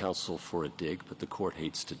 which might counsel for a dig, but the court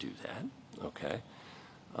hates to do that, okay?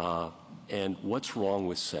 And what's wrong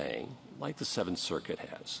with saying, like the Seventh Circuit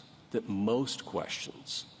has, that most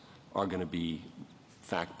questions are going to be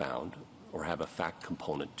fact-bound or have a fact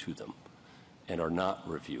component to them and are not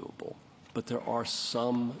reviewable. But there are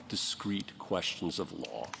some discrete questions of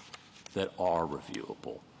law that are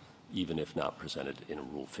reviewable, even if not presented in a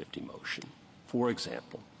Rule 50 motion. For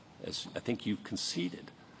example, as I think you've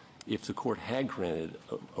conceded, if the court had granted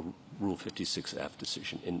a Rule 56F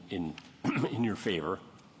decision in your favor,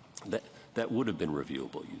 that would have been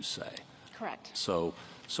reviewable, you say. Correct. So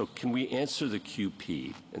can we answer the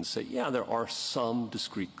QP and say, yeah, there are some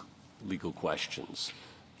discrete legal questions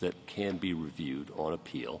that can be reviewed on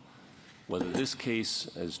appeal, whether this case,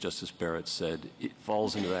 as Justice Barrett said, it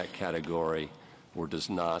falls into that category or does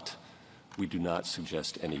not, we do not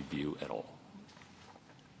suggest any view at all?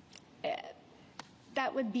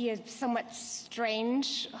 That would be a somewhat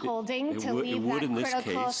strange holding to leave that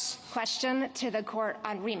critical question to the court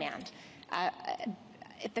on remand.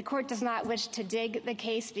 If the court does not wish to dig the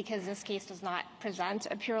case because this case does not present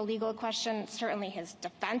a pure legal question, certainly his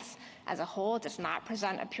defense as a whole does not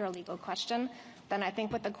present a pure legal question, then I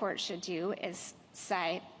think what the court should do is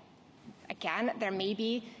say, again, there may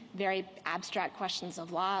be very abstract questions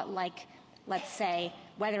of law, like, let's say,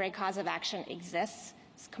 whether a cause of action exists.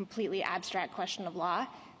 It's a completely abstract question of law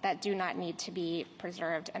that do not need to be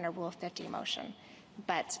preserved in a Rule 50 motion.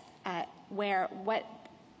 But where what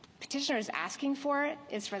petitioner is asking for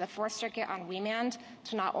is for the Fourth Circuit on remand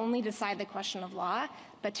to not only decide the question of law,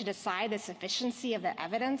 but to decide the sufficiency of the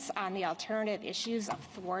evidence on the alternative issues of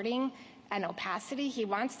thwarting and opacity. He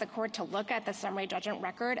wants the court to look at the summary judgment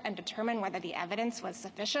record and determine whether the evidence was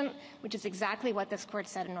sufficient, which is exactly what this court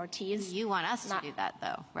said in Ortiz. You want us to do that,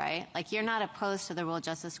 though, right? Like, you're not opposed to the rule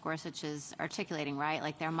Justice Gorsuch is articulating, right?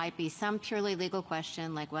 Like, there might be some purely legal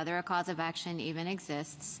question, like whether a cause of action even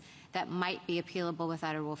exists, that might be appealable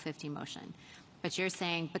without a Rule 50 motion. But you're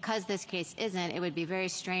saying because this case isn't, it would be very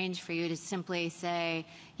strange for you to simply say,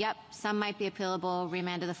 yep, some might be appealable,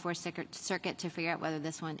 remand to the Fourth Circuit to figure out whether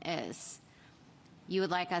this one is. You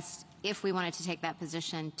would like us, if we wanted to take that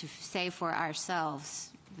position, to say for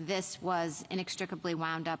ourselves, this was inextricably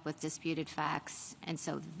wound up with disputed facts, and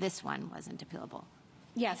so this one wasn't appealable.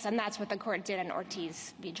 Yes, and that's what the court did in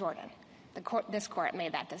Ortiz v. Jordan. This court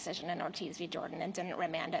made that decision in Ortiz v. Jordan and didn't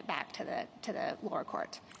remand it back to the lower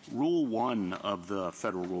court. Rule 1 of the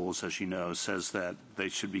federal rules, as you know, says that they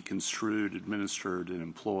should be construed, administered, and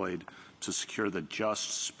employed to secure the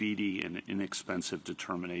just, speedy, and inexpensive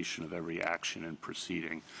determination of every action and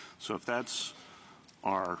proceeding. So if that's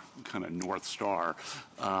our kind of North Star,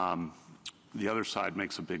 the other side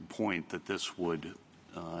makes a big point that this would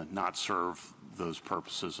not serve those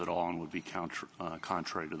purposes at all and would be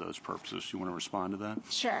contrary to those purposes. Do you want to respond to that?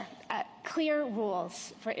 Sure. Clear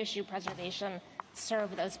rules for issue preservation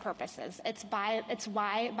serve those purposes. It's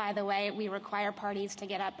why, by the way, we require parties to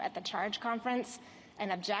get up at the charge conference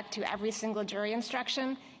and object to every single jury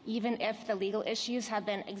instruction, even if the legal issues have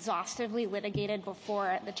been exhaustively litigated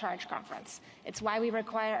before the charge conference. It's why we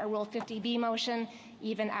require a Rule 50B motion,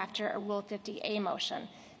 even after a Rule 50A motion.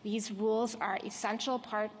 These rules are an essential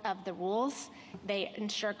part of the rules. They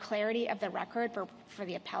ensure clarity of the record for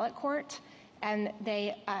the appellate court, and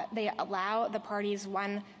they allow the parties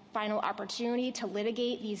one final opportunity to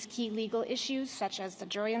litigate these key legal issues, such as the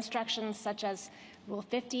jury instructions, such as Rule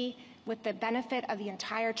 50, with the benefit of the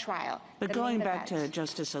entire trial. But going back to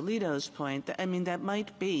Justice Alito's point, I mean, that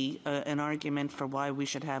might be an argument for why we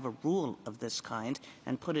should have a rule of this kind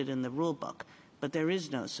and put it in the rule book. But there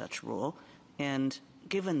is no such rule, and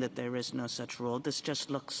given that there is no such rule, this just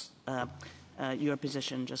looks, your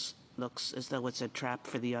position just looks as though it's a trap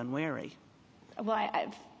for the unwary. Well,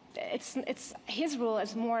 his rule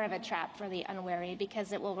is more of a trap for the unwary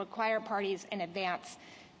because it will require parties in advance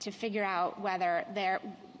to figure out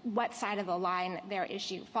what side of the line their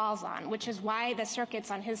issue falls on, which is why the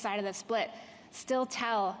circuits on his side of the split still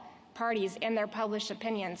tell parties in their published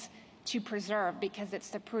opinions to preserve because it's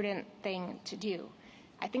the prudent thing to do.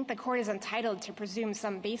 I think the court is entitled to presume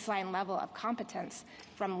some baseline level of competence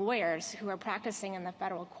from lawyers who are practicing in the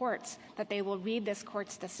federal courts that they will read this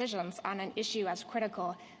court's decisions on an issue as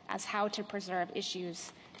critical as how to preserve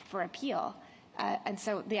issues for appeal. And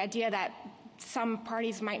so the idea that some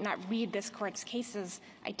parties might not read this court's cases,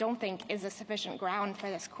 I don't think is a sufficient ground for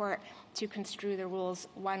this court to construe the rules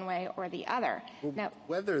one way or the other. Well, now,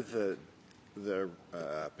 whether the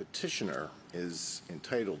petitioner is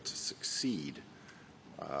entitled to succeed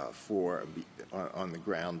on the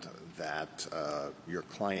ground that your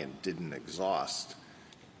client didn't exhaust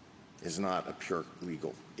is not a pure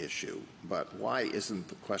legal issue. But why isn't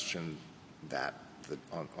the question that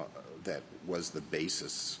that was the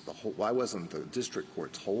basis? Why wasn't the district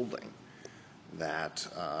court's holding that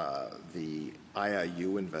the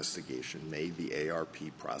IIU investigation made the ARP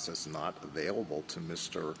process not available to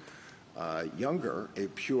Mr. Younger a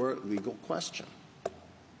pure legal question?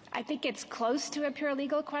 I think it's close to a pure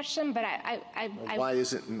legal question, but why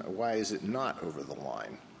is it not over the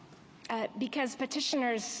line? Because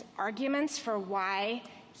petitioner's arguments for why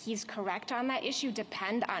he's correct on that issue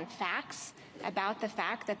depend on facts about the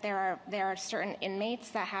fact that there are certain inmates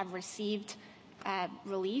that have received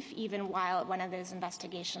relief even while one of those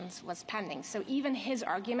investigations was pending. So even his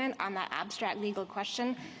argument on that abstract legal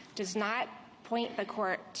question does not point the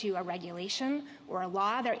court to a regulation or a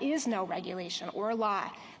law. There is no regulation or law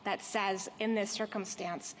that says in this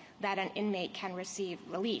circumstance that an inmate can receive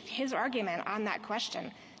relief. His argument on that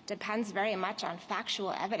question depends very much on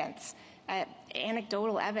factual evidence,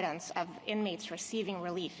 anecdotal evidence of inmates receiving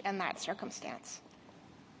relief in that circumstance.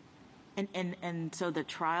 And so the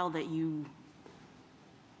trial that you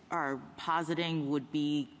are positing would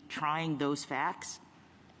be trying those facts?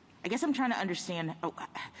 I guess I'm trying to understand.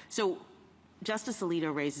 So Justice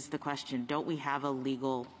Alito raises the question, don't we have a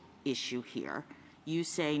legal issue here? You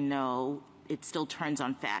say no, it still turns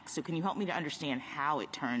on facts. So can you help me to understand how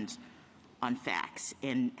it turns on facts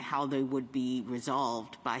and how they would be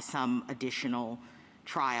resolved by some additional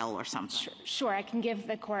trial or something? Sure, I can give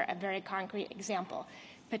the court a very concrete example.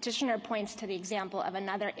 Petitioner points to the example of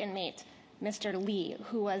another inmate, Mr. Lee,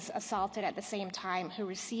 who was assaulted at the same time, who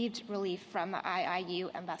received relief from the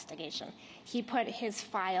IIU investigation. He put his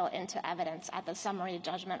file into evidence at the summary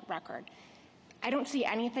judgment record. I don't see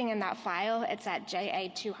anything in that file, it's at JA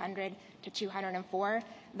 200 to 204,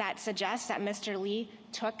 that suggests that Mr. Lee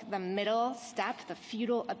took the middle step, the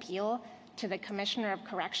futile appeal to the Commissioner of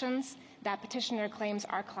Corrections that petitioner claims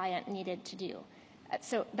our client needed to do.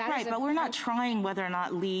 So that right, but we're not trying whether or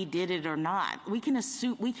not Lee did it or not. We can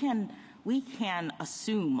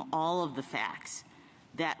assume all of the facts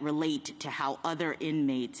that relate to how other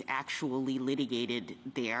inmates actually litigated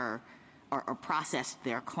their or processed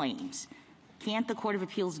their claims. Can't the Court of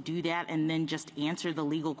Appeals do that and then just answer the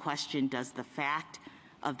legal question, does the fact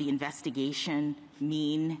of the investigation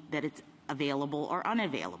mean that it's available or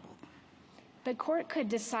unavailable? The court could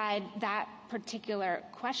decide that particular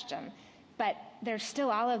question, but there's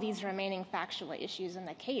still all of these remaining factual issues in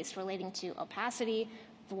the case relating to opacity,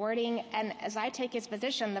 thwarting, and as I take his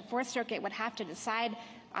position, the Fourth Circuit would have to decide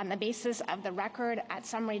on the basis of the record at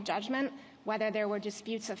summary judgment whether there were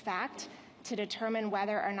disputes of fact to determine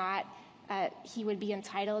whether or not he would be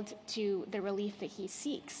entitled to the relief that he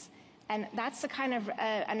seeks. And that's the kind of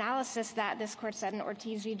analysis that this court said in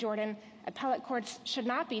Ortiz v. Jordan appellate courts should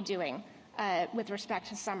not be doing with respect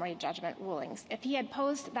to summary judgment rulings. If he had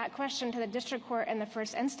posed that question to the district court in the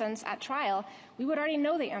first instance at trial, we would already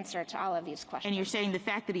know the answer to all of these questions. And you're saying the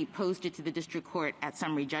fact that he posed it to the district court at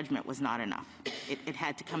summary judgment was not enough? It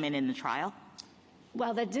had to come in the trial?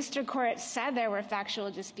 Well, the district court said there were factual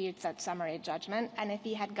disputes at summary judgment, and if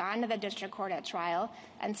he had gone to the district court at trial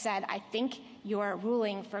and said, I think your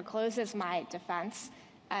ruling forecloses my defense,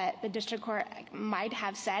 the district court might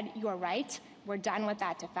have said, you're right, we're done with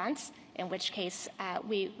that defense, in which case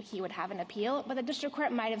he would have an appeal. But the district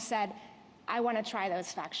court might have said, I want to try those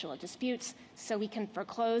factual disputes so we can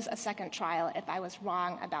foreclose a second trial if I was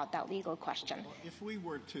wrong about that legal question. Well, if we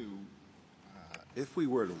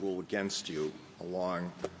were to rule against you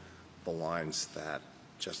along the lines that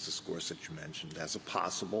Justice Gorsuch mentioned as a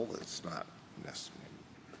possible, it's not necessary,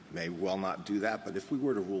 may well not do that, but if we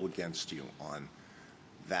were to rule against you on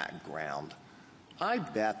that ground, I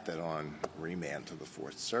bet that on remand to the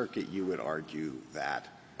Fourth Circuit, you would argue that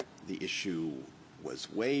the issue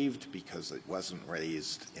was waived because it wasn't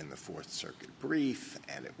raised in the Fourth Circuit brief,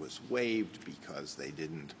 and it was waived because they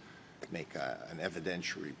didn't make an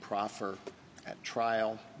evidentiary proffer at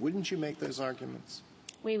trial. Wouldn't you make those arguments?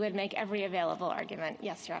 We would make every available argument,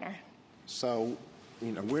 yes, Your Honor. So,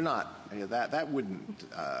 we're not, that wouldn't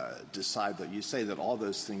decide that. You say that all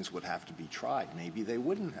those things would have to be tried. Maybe they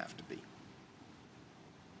wouldn't have to be.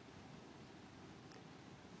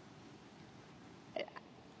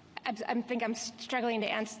 I think I'm struggling to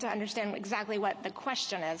understand exactly what the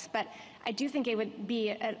question is, but I do think it would be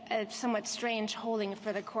a somewhat strange holding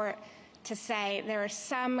for the court to say there are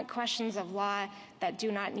some questions of law that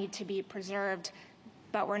do not need to be preserved,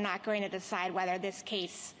 but we're not going to decide whether this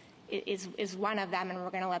case is one of them, and we're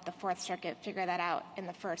going to let the Fourth Circuit figure that out in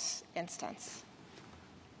the first instance.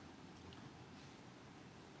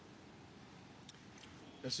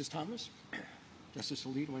 Justice Thomas? Justice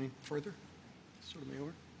Alito, any further?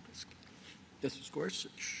 Sotomayor? Justice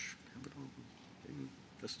Gorsuch?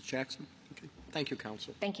 Justice Jackson? Okay. Thank you,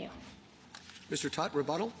 counsel. Thank you. Mr. Tutte,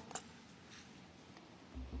 rebuttal?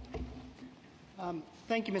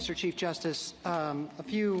 Thank you, Mr. Chief Justice. A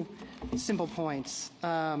few simple points.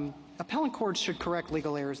 Appellant courts should correct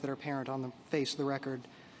legal errors that are apparent on the face of the record.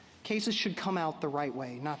 Cases should come out the right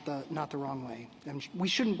way, not the wrong way. And we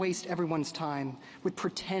shouldn't waste everyone's time with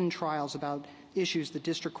pretend trials about issues the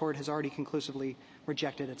district court has already conclusively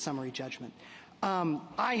rejected at summary judgment.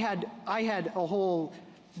 I had a whole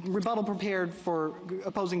rebuttal prepared for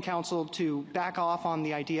opposing counsel to back off on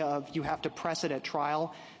the idea of you have to press it at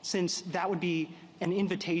trial, since that would be an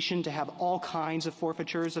invitation to have all kinds of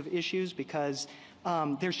forfeitures of issues, because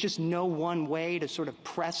there's just no one way to sort of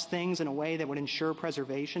press things in a way that would ensure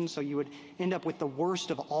preservation. So you would end up with the worst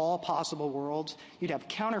of all possible worlds. You'd have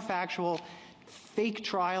counterfactual, fake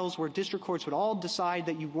trials where district courts would all decide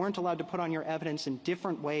that you weren't allowed to put on your evidence in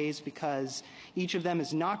different ways because each of them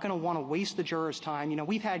is not going to want to waste the jurors' time. You know,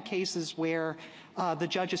 we've had cases where the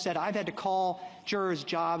judge has said, I've had to call jurors'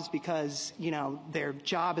 jobs because, you know, their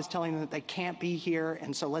job is telling them that they can't be here,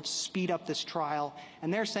 and so let's speed up this trial.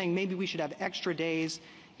 And they're saying maybe we should have extra days,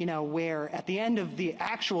 you know, where at the end of the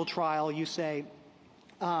actual trial you say,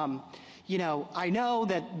 you know, I know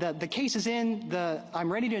that the case is in,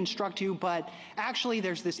 I'm ready to instruct you, but actually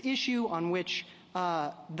there's this issue on which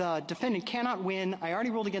the defendant cannot win. I already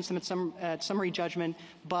ruled against them at summary judgment,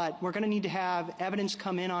 but we're going to need to have evidence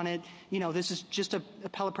come in on it. You know, this is just a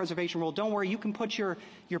appellate preservation rule. Don't worry, you can put your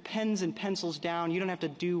pens and pencils down. You don't have to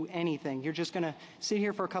do anything. You're just going to sit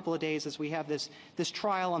here for a couple of days as we have this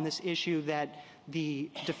trial on this issue that the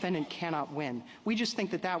defendant cannot win. We just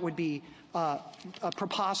think that that would be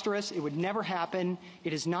preposterous. It would never happen.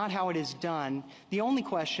 It is not how it is done. The only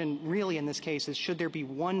question really in this case is, should there be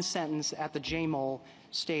one sentence at the JMOL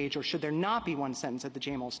stage, or should there not be one sentence at the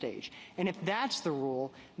JMOL stage? And if that's the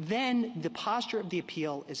rule, then the posture of the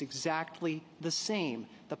appeal is exactly the same.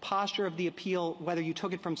 The posture of the appeal, whether you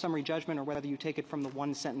took it from summary judgment or whether you take it from the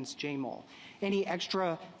one-sentence JMOL. Any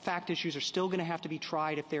extra fact issues are still going to have to be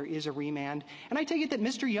tried if there is a remand. And I take it that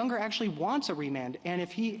Mr. Younger actually wants a remand, and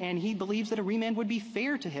if he believes that a remand would be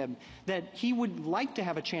fair to him, that he would like to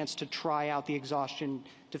have a chance to try out the exhaustion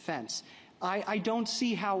defense. I don't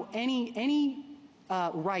see how any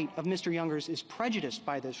right of Mr. Younger's is prejudiced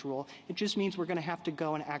by this rule. It just means we're going to have to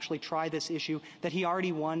go and actually try this issue that he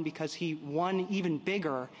already won because he won even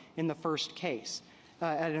bigger in the first case,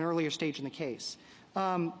 at an earlier stage in the case.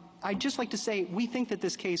 I'd just like to say we think that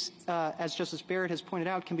this case, as Justice Barrett has pointed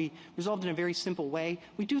out, can be resolved in a very simple way.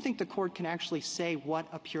 We do think the court can actually say what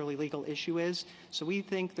a purely legal issue is. So we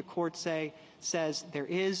think the court says there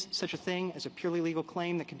is such a thing as a purely legal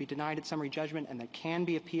claim that can be denied at summary judgment and that can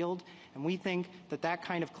be appealed. And we think that that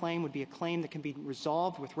kind of claim would be a claim that can be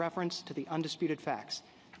resolved with reference to the undisputed facts.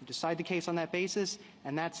 We decide the case on that basis,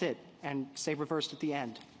 and that's it, and say reversed at the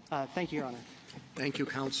end. Thank you, Your Honor. Thank you,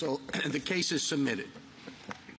 counsel. The case is submitted.